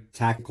very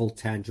tactical,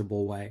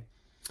 tangible way.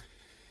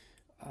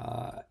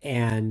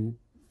 And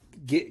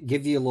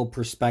give you a little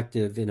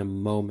perspective in a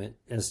moment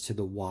as to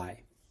the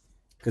why.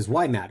 Because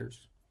why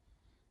matters.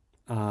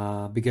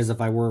 Because if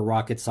I were a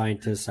rocket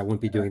scientist, I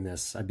wouldn't be doing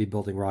this. I'd be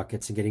building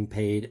rockets and getting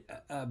paid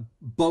a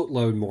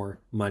boatload more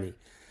money.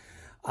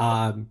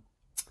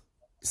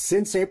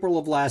 Since April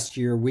of last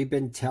year, we've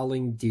been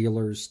telling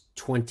dealers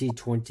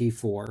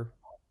 2024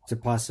 to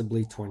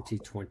possibly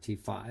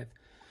 2025.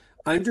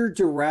 Under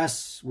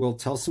duress, we'll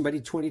tell somebody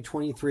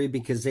 2023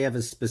 because they have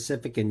a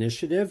specific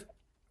initiative.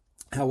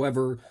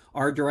 However,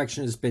 our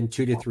direction has been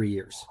 2 to 3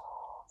 years,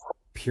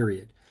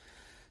 period.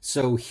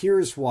 So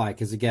here's why,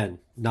 because again,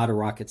 not a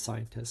rocket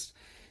scientist.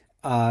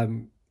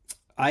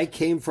 I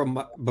came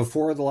from,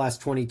 before the last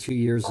 22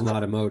 years in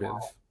automotive,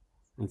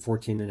 and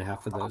 14 and a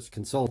half of those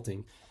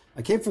consulting,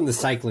 I came from the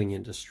cycling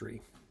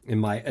industry. in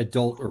my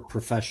adult or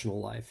professional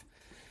life.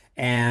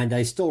 And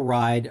I still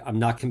ride. I'm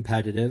not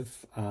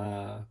competitive.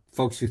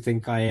 Folks who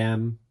think I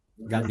am,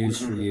 got news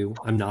for you.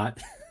 I'm not.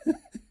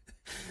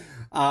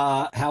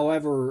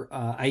 However,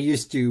 I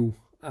used to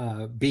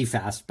be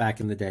fast back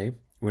in the day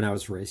when I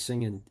was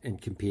racing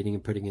and competing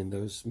and putting in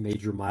those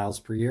major miles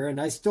per year. And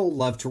I still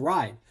love to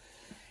ride.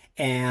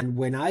 And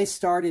when I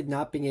started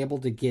not being able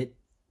to get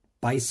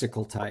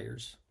bicycle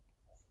tires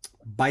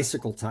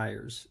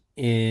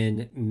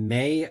in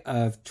May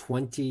of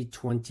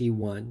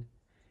 2021,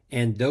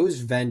 and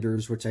those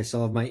vendors, which I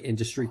still have my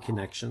industry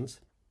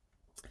connections,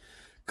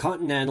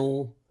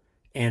 Continental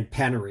and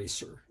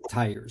Panaracer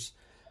tires,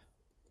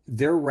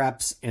 their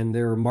reps and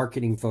their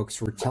marketing folks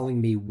were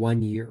telling me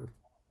 1 year.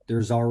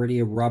 There's already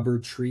a rubber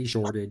tree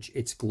shortage.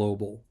 It's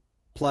global.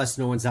 Plus,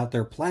 no one's out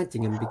there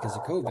planting them because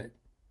of COVID.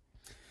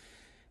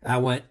 I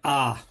went,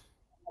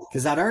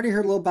 because I'd already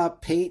heard a little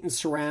about paint and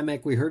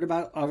ceramic. We heard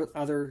about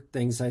other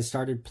things. I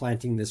started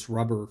planting this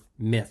rubber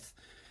myth,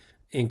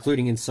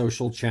 including in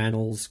social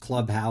channels,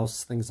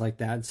 Clubhouse, things like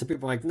that. And some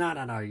people are like, no,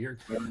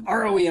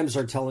 our OEMs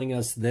are telling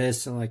us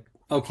this. And I'm like,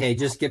 okay,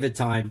 just give it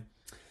time.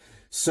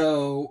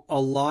 So a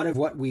lot of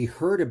what we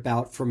heard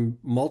about from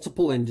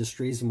multiple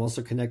industries, I'm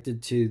also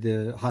connected to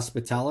the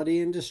hospitality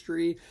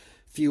industry,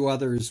 a few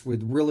others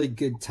with really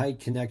good, tight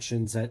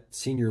connections at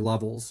senior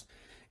levels.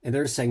 And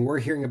they're saying, we're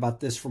hearing about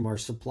this from our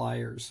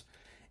suppliers.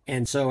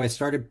 And so I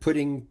started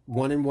putting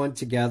one and one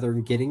together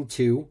and getting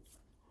two.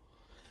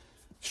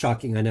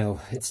 Shocking, I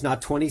know. It's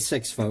not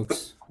 26,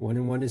 folks. One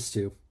and one is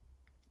two.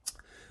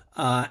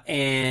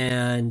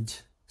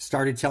 And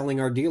started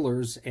telling our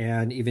dealers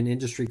and even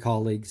industry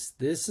colleagues,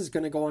 this is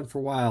going to go on for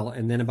a while.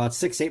 And then about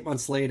 6-8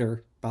 months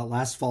later, about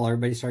last fall,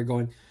 everybody started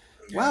going,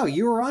 wow,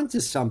 you were onto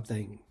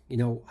something.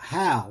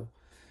 How?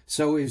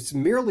 So it's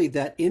merely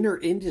that inner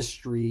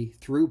industry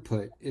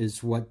throughput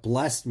is what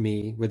blessed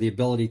me with the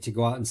ability to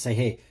go out and say,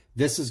 hey,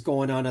 this is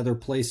going on other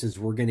places.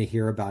 We're going to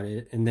hear about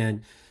it. And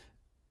then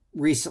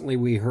recently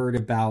we heard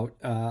about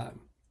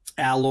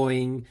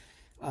alloying,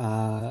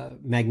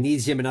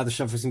 magnesium and other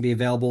stuff was going to be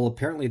available.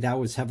 Apparently that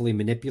was heavily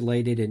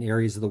manipulated in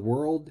areas of the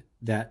world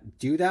that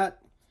do that.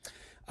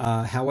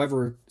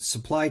 However,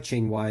 supply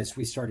chain wise,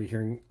 we started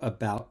hearing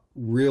about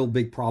real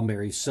big problem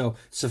areas. So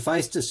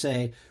suffice to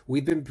say,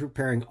 we've been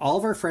preparing all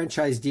of our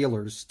franchise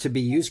dealers to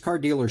be used car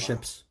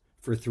dealerships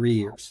for 3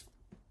 years.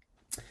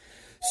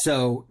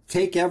 So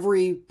take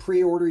every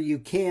pre-order you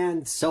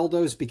can, sell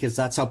those, because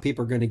that's how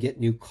people are going to get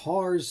new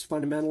cars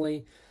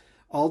fundamentally.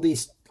 All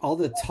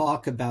the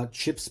talk about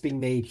chips being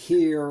made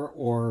here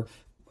or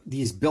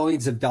these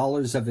billions of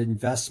dollars of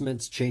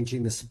investments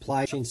changing the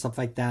supply chain, stuff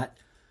like that.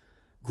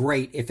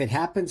 Great. If it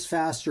happens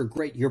faster,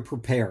 great, you're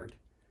prepared.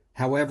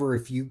 However,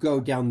 if you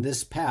go down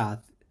this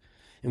path,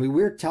 and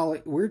we're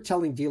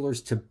telling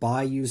dealers to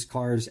buy used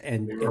cars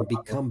and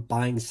become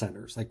buying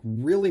centers, like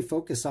really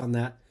focus on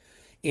that.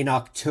 In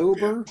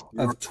October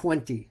of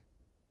 20,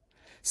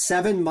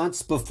 7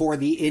 months before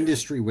the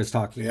industry was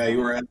talking about it. You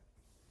were at.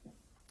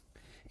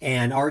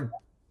 And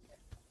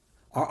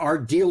our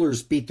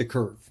dealers beat the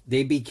curve.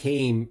 They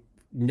became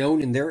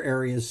known in their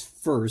areas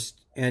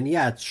first. And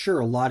yeah, sure,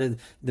 a lot of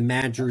the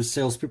managers,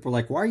 salespeople are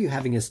like, why are you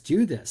having us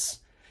do this?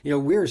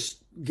 We're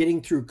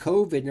getting through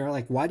COVID and they're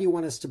like, why do you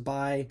want us to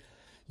buy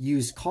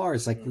used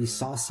cars? Like we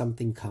saw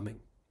something coming.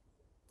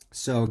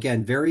 So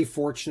again, very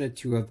fortunate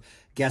to have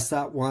guessed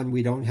that one.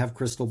 We don't have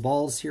crystal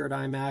balls here at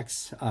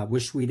IMAX.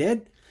 Wish we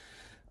did.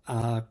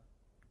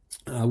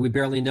 We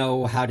barely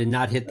know how to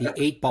not hit the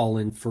 8 ball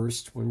in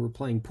first when we're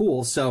playing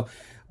pool. So,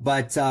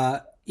 but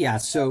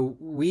so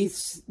we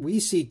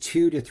see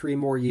 2 to 3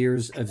 more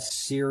years of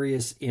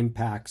serious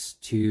impacts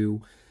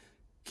to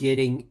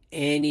getting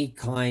any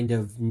kind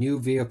of new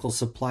vehicle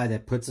supply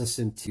that puts us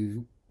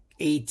into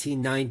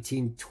 18,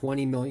 19,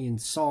 20 million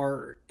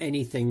SAR,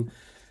 anything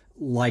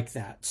like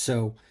that.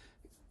 So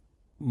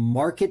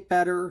market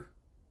better,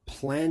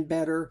 plan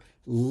better,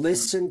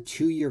 listen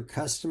to your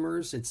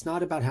customers. It's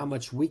not about how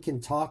much we can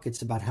talk.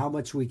 It's about how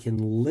much we can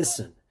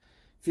listen.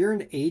 If you're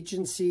an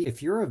agency,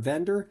 if you're a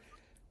vendor,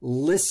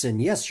 listen.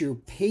 Yes, you're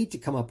paid to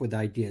come up with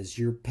ideas.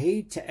 You're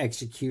paid to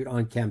execute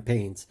on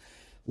campaigns,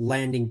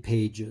 landing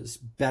pages,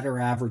 better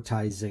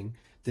advertising,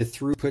 the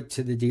throughput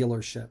to the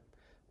dealership.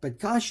 But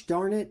gosh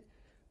darn it,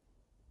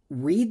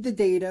 read the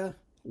data,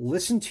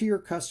 listen to your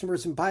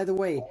customers, and by the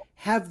way,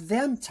 have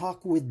them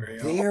talk with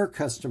their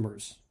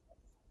customers.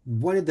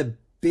 One of the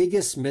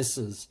biggest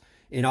misses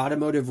in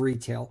automotive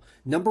retail,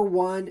 number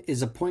one,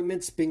 is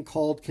appointments being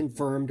called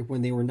confirmed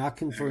when they were not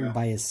confirmed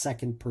by a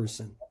second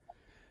person.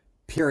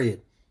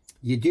 Period.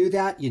 You do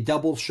that, you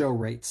double show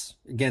rates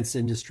against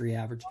industry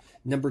average.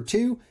 Number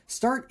two,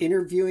 start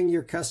interviewing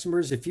your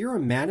customers. If you're a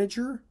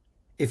manager,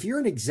 if you're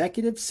an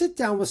executive, sit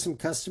down with some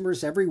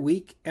customers every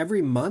week,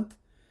 every month,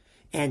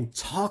 and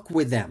talk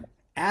with them.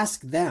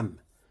 Ask them.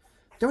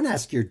 Don't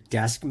ask your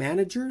desk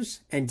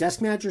managers. And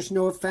desk managers,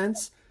 no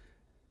offense,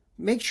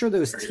 make sure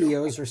those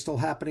TOs are still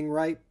happening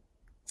right,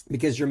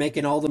 because you're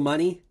making all the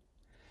money.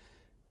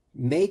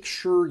 make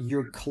sure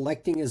you're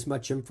collecting as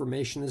much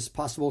information as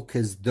possible,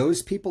 because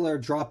those people that are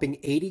dropping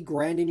 80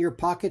 grand in your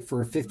pocket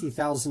for a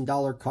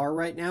 $50,000 car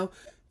right now,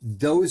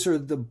 those are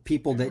the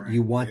people that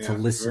you want to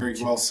listen very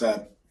to. Well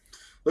said.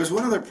 There's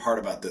one other part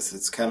about this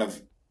that's kind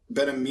of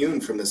been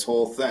immune from this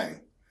whole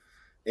thing.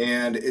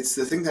 And it's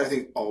the thing that I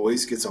think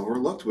always gets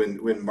overlooked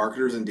when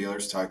marketers and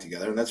dealers talk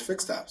together, and that's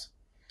fixed ops.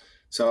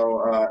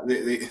 So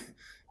this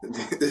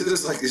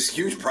is like this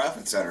huge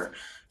profit center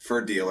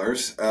for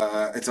dealers.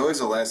 It's always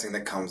the last thing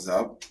that comes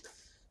up.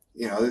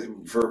 You know,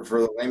 for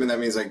the layman, that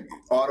means like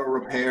auto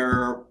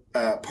repair,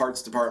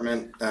 parts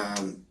department.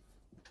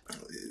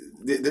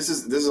 This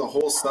is a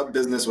whole sub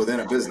business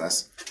within a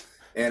business,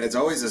 and it's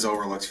always this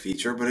overlooked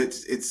feature. But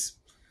it's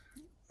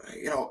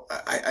you know,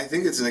 I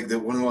think it's like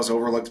one of the most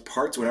overlooked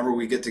parts whenever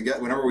we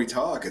whenever we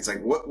talk. It's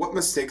like what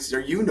mistakes are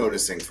you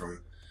noticing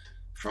from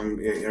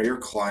you know, your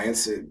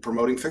clients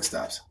promoting fixed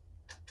ops?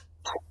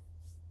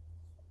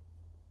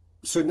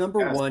 So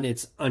number one,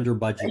 it's under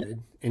budgeted.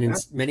 And in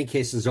many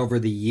cases over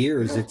the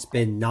years, it's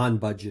been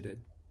non-budgeted.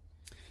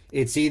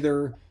 It's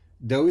either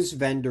those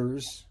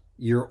vendors,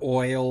 your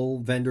oil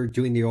vendor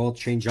doing the oil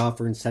change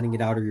offer and sending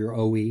it out, or your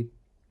OE.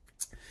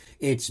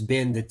 It's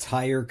been the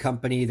tire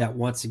company that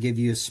wants to give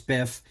you a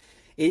spiff.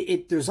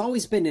 There's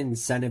always been an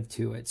incentive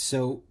to it.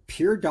 So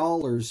pure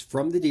dollars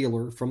from the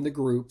dealer, from the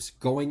groups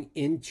going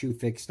into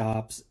fixed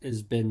ops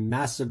has been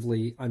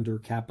massively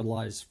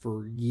undercapitalized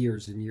for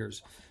years and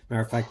years.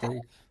 Matter of fact,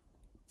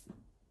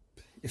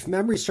 if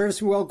memory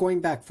serves me well, going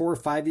back 4 or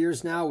 5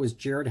 years now, was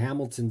Jared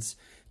Hamilton's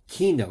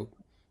keynote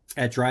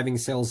at Driving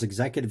Sales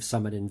Executive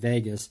Summit in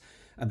Vegas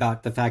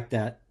about the fact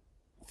that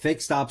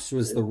fixed ops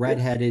was the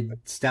redheaded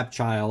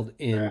stepchild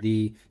in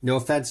the, no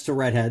offense to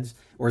redheads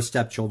or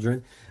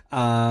stepchildren,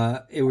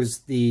 it was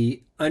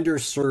the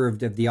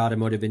underserved of the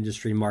automotive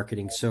industry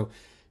marketing. So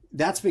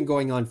that's been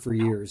going on for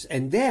years.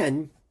 And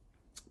then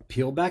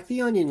peel back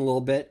the onion a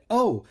little bit.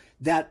 Oh,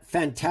 that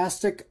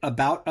fantastic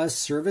About Us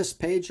service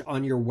page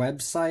on your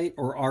website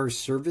or our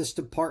service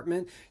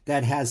department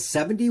that has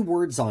 70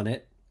 words on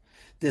it,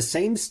 the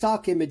same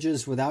stock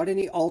images without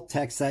any alt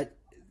text that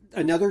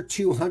another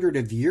 200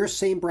 of your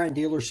same brand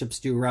dealerships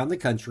do around the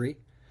country,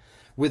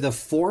 with a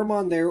form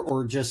on there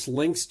or just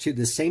links to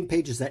the same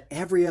pages that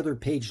every other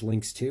page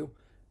links to.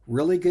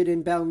 Really good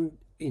inbound,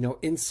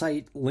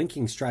 insight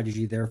linking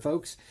strategy there,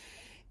 folks.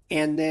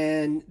 And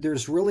then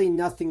there's really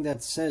nothing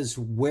that says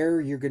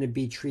where you're going to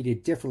be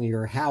treated differently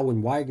or how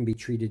and why you're going to be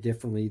treated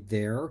differently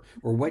there,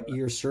 or what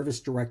your service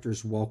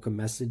director's welcome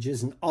message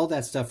is, and all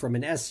that stuff from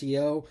an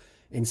SEO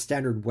and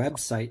standard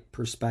website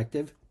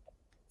perspective.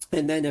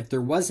 And then if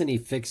there was any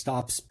fixed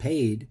ops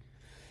paid,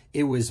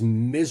 it was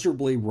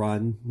miserably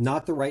run,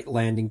 not the right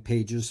landing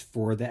pages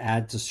for the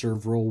ad to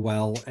serve real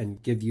well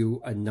and give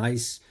you a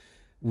nice,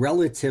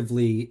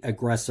 relatively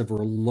aggressive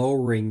or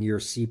lowering your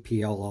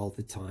CPL all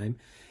the time.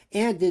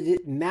 And did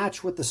it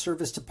match what the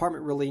service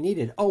department really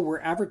needed? Oh,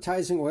 we're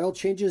advertising oil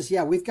changes?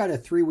 Yeah, we've got a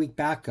 3-week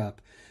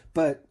backup.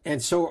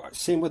 And so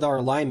same with our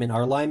alignment.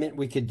 Our alignment,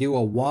 we could do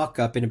a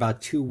walk-up in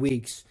about 2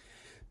 weeks.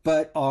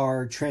 But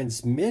our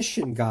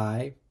transmission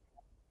guy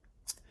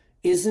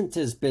isn't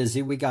as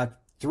busy. We got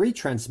 3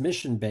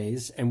 transmission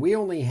bays, and we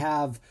only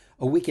have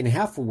a week and a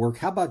half of work.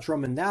 How about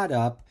drumming that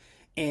up?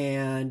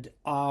 And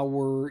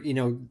our,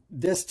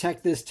 this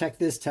tech, this tech,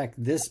 this tech,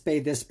 this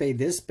bay, this bay,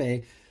 this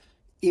bay,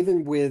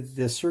 even with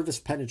the service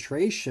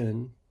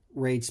penetration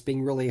rates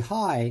being really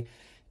high,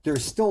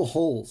 there's still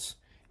holes.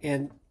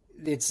 And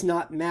it's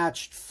not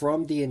matched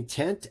from the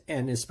intent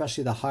and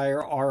especially the higher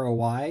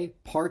ROI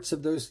parts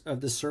of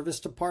the service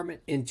department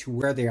into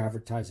where the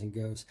advertising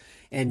goes.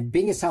 And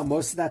being as how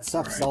most of that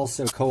stuff is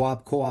also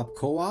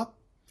co-op,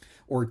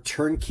 or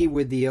turnkey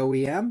with the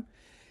OEM,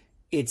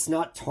 it's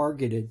not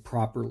targeted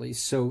properly.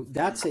 So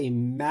that's a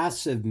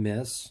massive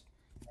miss.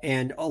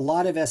 And a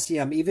lot of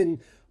SEM,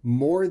 even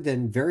more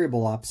than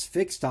variable ops,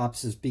 fixed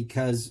ops, is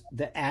because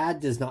the ad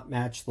does not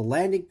match the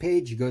landing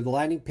page. You go to the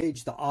landing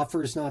page, the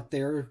offer is not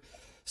there.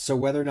 So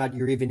whether or not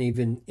you're even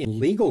in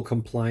legal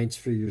compliance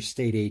for your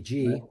state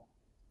AG,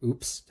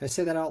 oops, did I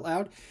say that out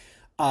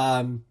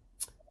loud?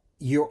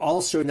 You're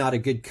also not a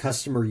good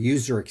customer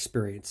user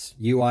experience.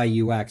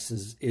 UI, UX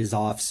is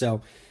off.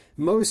 So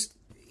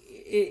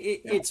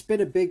it's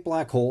been a big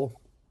black hole.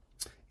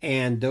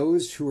 And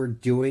those who are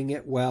doing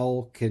it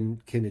well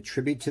can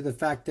attribute to the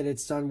fact that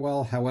it's done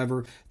well.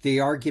 However, the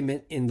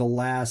argument in the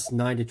last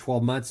 9 to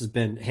 12 months has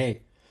been,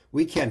 hey,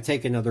 we can't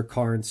take another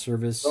car in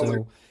service.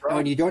 So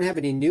when you don't have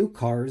any new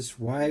cars,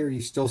 why are you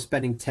still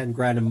spending 10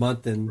 grand a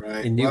month in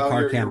new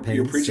car campaigns?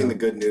 You're preaching the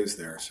good news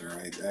there, sir.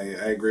 I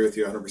agree with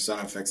you 100%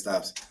 on fixed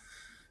ops.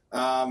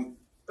 All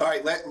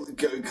right,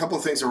 a couple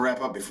of things to wrap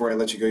up before I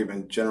let you go. You've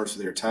been generous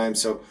with your time.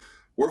 So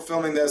we're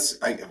filming this.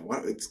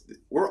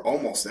 We're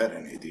almost at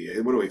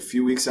NAD. What are we, a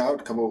few weeks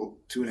out?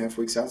 2.5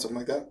 weeks out, something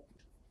like that?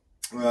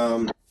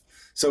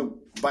 So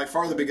by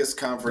far the biggest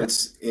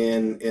conference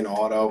in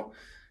auto.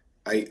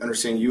 I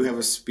understand you have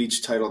a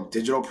speech titled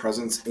Digital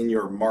Presence in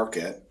Your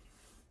Market.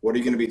 What are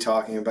you going to be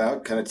talking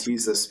about? Kind of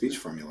tease this speech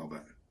for me a little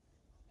bit.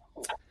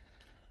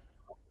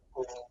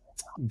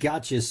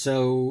 Gotcha.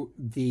 So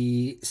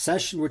the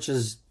session, which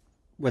is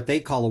what they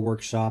call a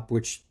workshop,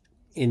 which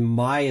in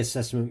my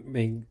assessment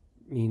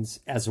means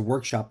as a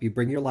workshop, you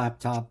bring your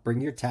laptop,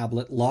 bring your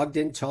tablet, logged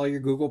into all your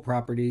Google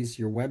properties,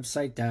 your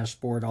website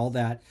dashboard, all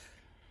that,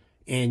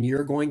 and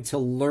you're going to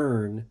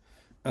learn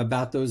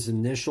about those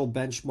initial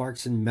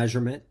benchmarks and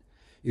measurement.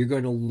 You're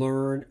going to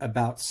learn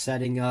about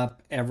setting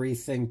up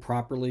everything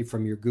properly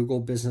from your Google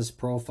business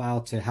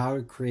profile to how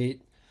to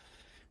create,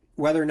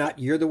 whether or not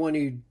you're the one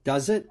who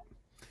does it.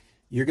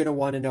 You're going to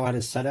want to know how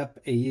to set up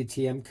a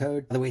UTM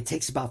code. By the way, it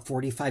takes about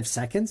 45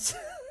 seconds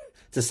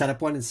to set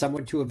up one and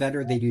someone to a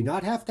vendor. They do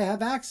not have to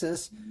have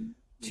access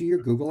to your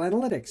Google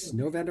Analytics.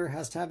 No vendor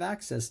has to have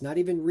access, not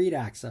even read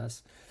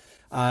access.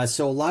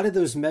 So a lot of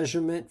those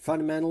measurement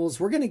fundamentals,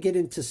 we're going to get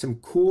into some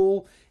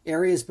cool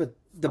areas, but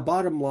the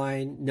bottom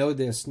line, know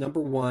this.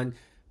 Number one,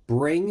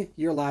 bring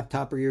your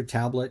laptop or your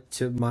tablet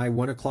to my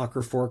 1 o'clock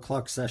or 4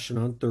 o'clock session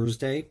on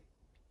Thursday,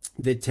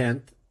 the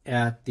 10th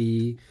at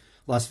the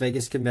Las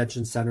Vegas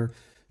Convention Center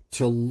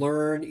to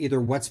learn either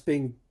what's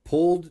being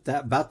pulled,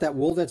 about that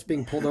wool that's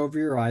being pulled over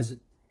your eyes,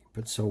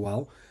 put so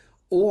well,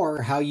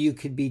 or how you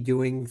could be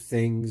doing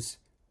things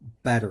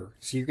better.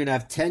 So you're going to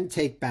have 10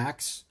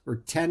 takebacks or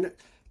 10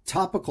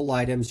 topical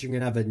items. You're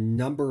going to have a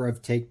number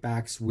of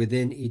takebacks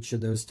within each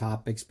of those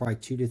topics, probably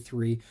 2 to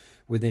 3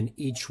 within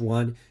each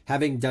one.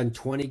 Having done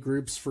 20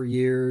 groups for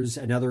years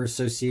and other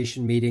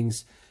association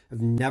meetings,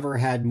 I've never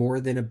had more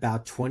than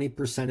about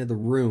 20% of the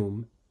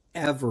room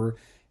ever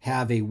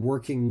have a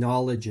working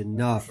knowledge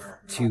enough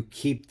to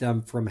keep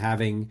them from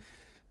having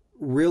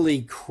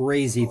really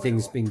crazy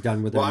things being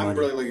done with their money. I'm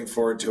really looking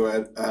forward to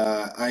it.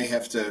 I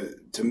have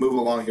to move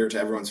along here to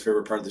everyone's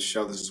favorite part of the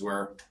show. This is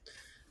where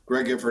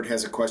Greg Gifford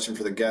has a question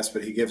for the guest,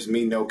 but he gives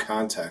me no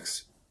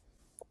context.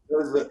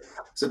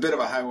 It's a bit of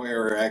a high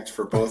wire act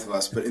for both of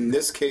us, but in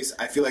this case,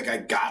 I feel like I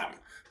got him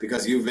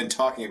because you've been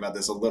talking about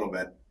this a little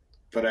bit.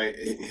 But I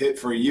hit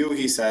for you,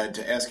 he said,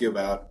 to ask you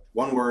about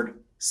one word,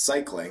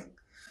 cycling.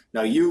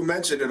 Now, you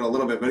mentioned it a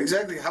little bit, but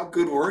exactly how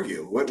good were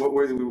you? What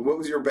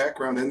was your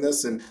background in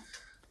this, and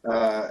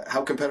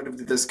how competitive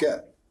did this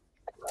get?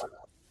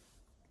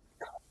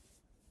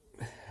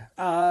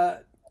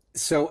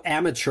 So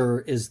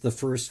amateur is the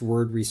first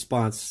word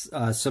response.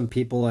 Some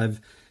people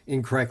have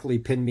incorrectly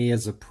pinned me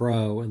as a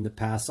pro in the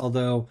past,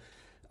 although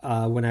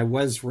when I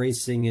was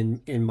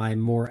racing in my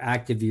more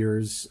active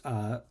years,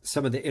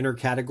 some of the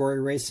intercategory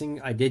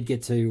racing, I did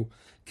get to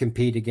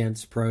compete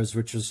against pros,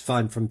 which was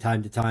fun from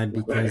time to time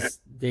because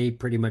they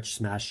pretty much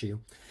smash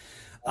you.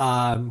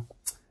 But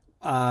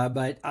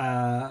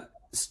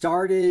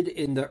started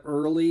in the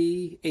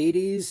early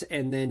 80s,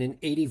 and then in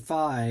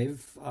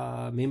 85,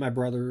 me and my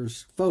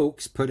brother's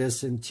folks put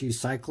us into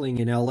cycling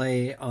in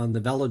LA on the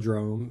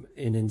velodrome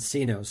in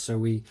Encino. So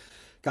we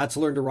got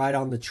to learn to ride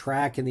on the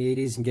track in the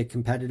 80s and get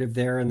competitive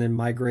there, and then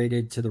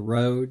migrated to the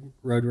road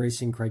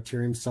racing,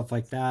 criterium, stuff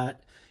like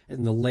that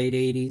in the late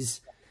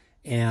 80s.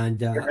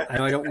 And I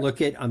know I don't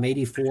look it, I'm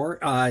 84.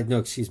 No,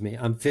 excuse me,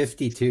 I'm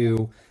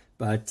 52.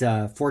 But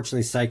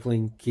fortunately,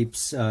 cycling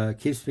keeps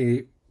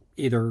me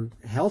either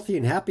healthy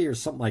and happy or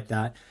something like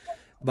that.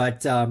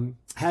 But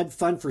had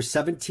fun for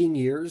 17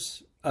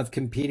 years of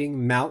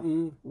competing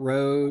mountain,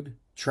 road,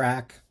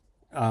 track,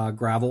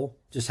 gravel.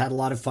 Just had a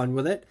lot of fun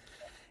with it.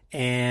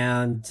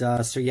 And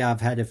so, yeah,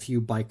 I've had a few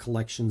bike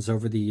collections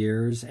over the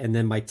years, and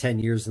then my 10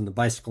 years in the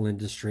bicycle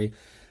industry.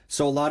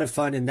 So a lot of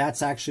fun. And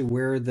that's actually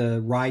where the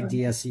Ride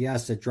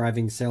DSES at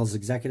Driving Sales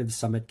Executive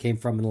Summit came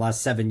from in the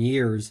last 7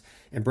 years,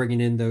 and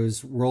bringing in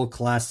those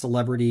world-class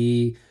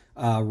celebrity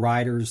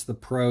riders, the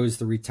pros,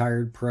 the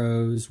retired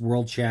pros,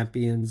 world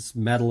champions,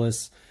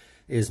 medalists,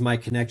 is my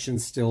connection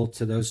still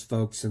to those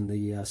folks in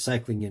the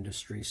cycling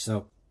industry.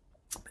 So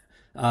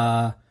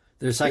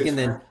there's cycling.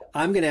 Then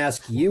I'm going to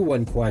ask you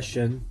one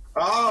question.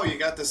 Oh, you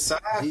got the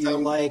socks. Do you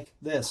like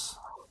this?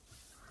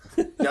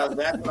 Now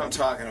that's what I'm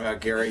talking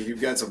about, Gary.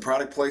 You've got some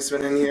product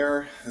placement in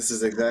here. This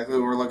is exactly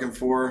what we're looking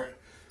for.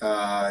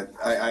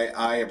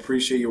 I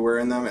appreciate you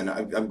wearing them, and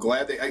I'm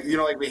glad that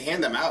like we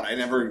hand them out. I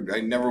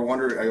never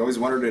wondered. I always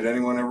wondered, did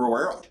anyone ever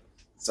wear them?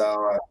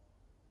 So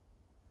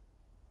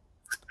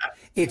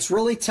it's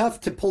really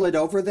tough to pull it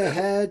over the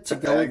head to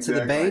go into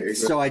the bank.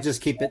 Exactly. So I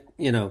just keep it,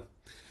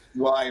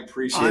 Well, I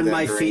appreciate on that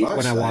my very feet much.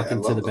 when I walk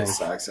into the bank.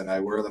 Socks, and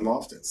I wear them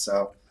often.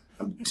 So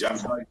I'm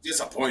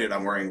disappointed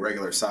I'm wearing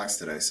regular socks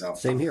today. So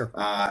same here.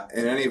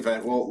 In any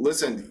event, well,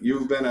 listen,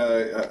 you've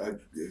been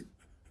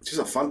just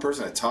a fun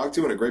person to talk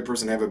to and a great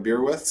person to have a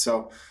beer with.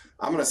 So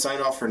I'm going to sign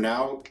off for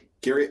now.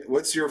 Gary,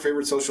 what's your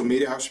favorite social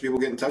media? How should people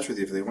get in touch with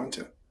you if they want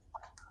to?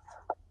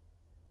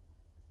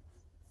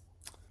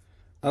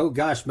 Oh,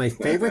 gosh, my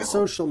favorite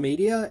social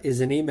media is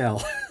an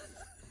email.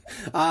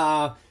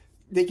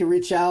 They can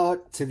reach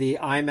out to the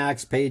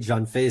IMAX page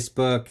on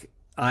Facebook,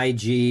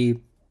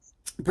 IG,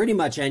 pretty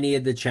much any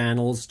of the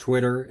channels,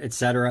 Twitter,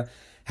 etc.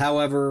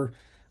 However,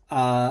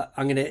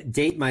 I'm going to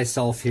date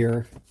myself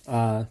here.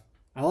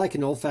 I like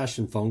an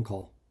old-fashioned phone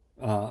call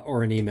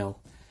or an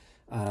email.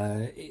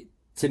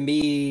 To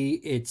me,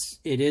 it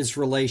is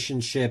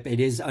relationship, it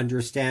is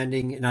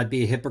understanding, and I'd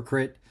be a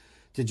hypocrite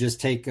to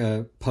just take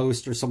a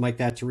post or something like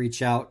that to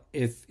reach out.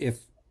 If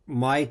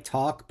my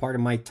talk, part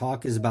of my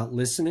talk is about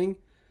listening,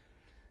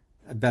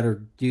 I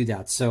better do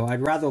that. So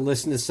I'd rather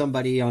listen to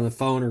somebody on the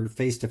phone or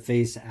face to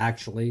face,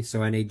 actually.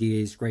 So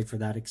NADA is great for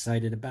that.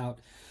 Excited about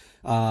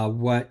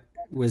what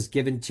was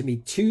given to me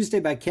Tuesday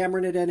by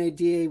Cameron at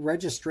NADA.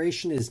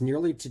 Registration is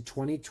nearly to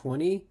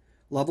 2020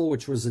 level,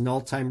 which was an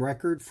all-time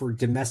record for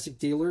domestic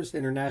dealers.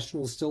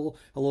 International is still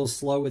a little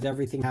slow with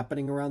everything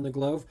happening around the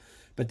globe,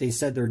 but they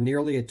said they're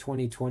nearly at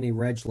 2020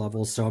 reg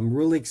level. So I'm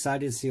really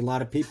excited to see a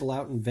lot of people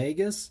out in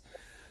Vegas.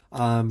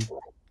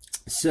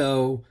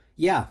 So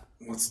yeah,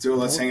 let's do it.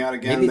 Let's hang out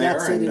again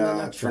there.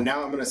 And for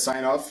now, I'm going to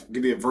sign off,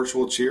 give you a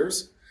virtual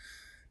cheers,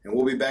 and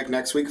we'll be back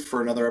next week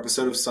for another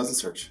episode of Suds and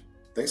Search.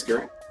 Thanks,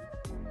 Gary.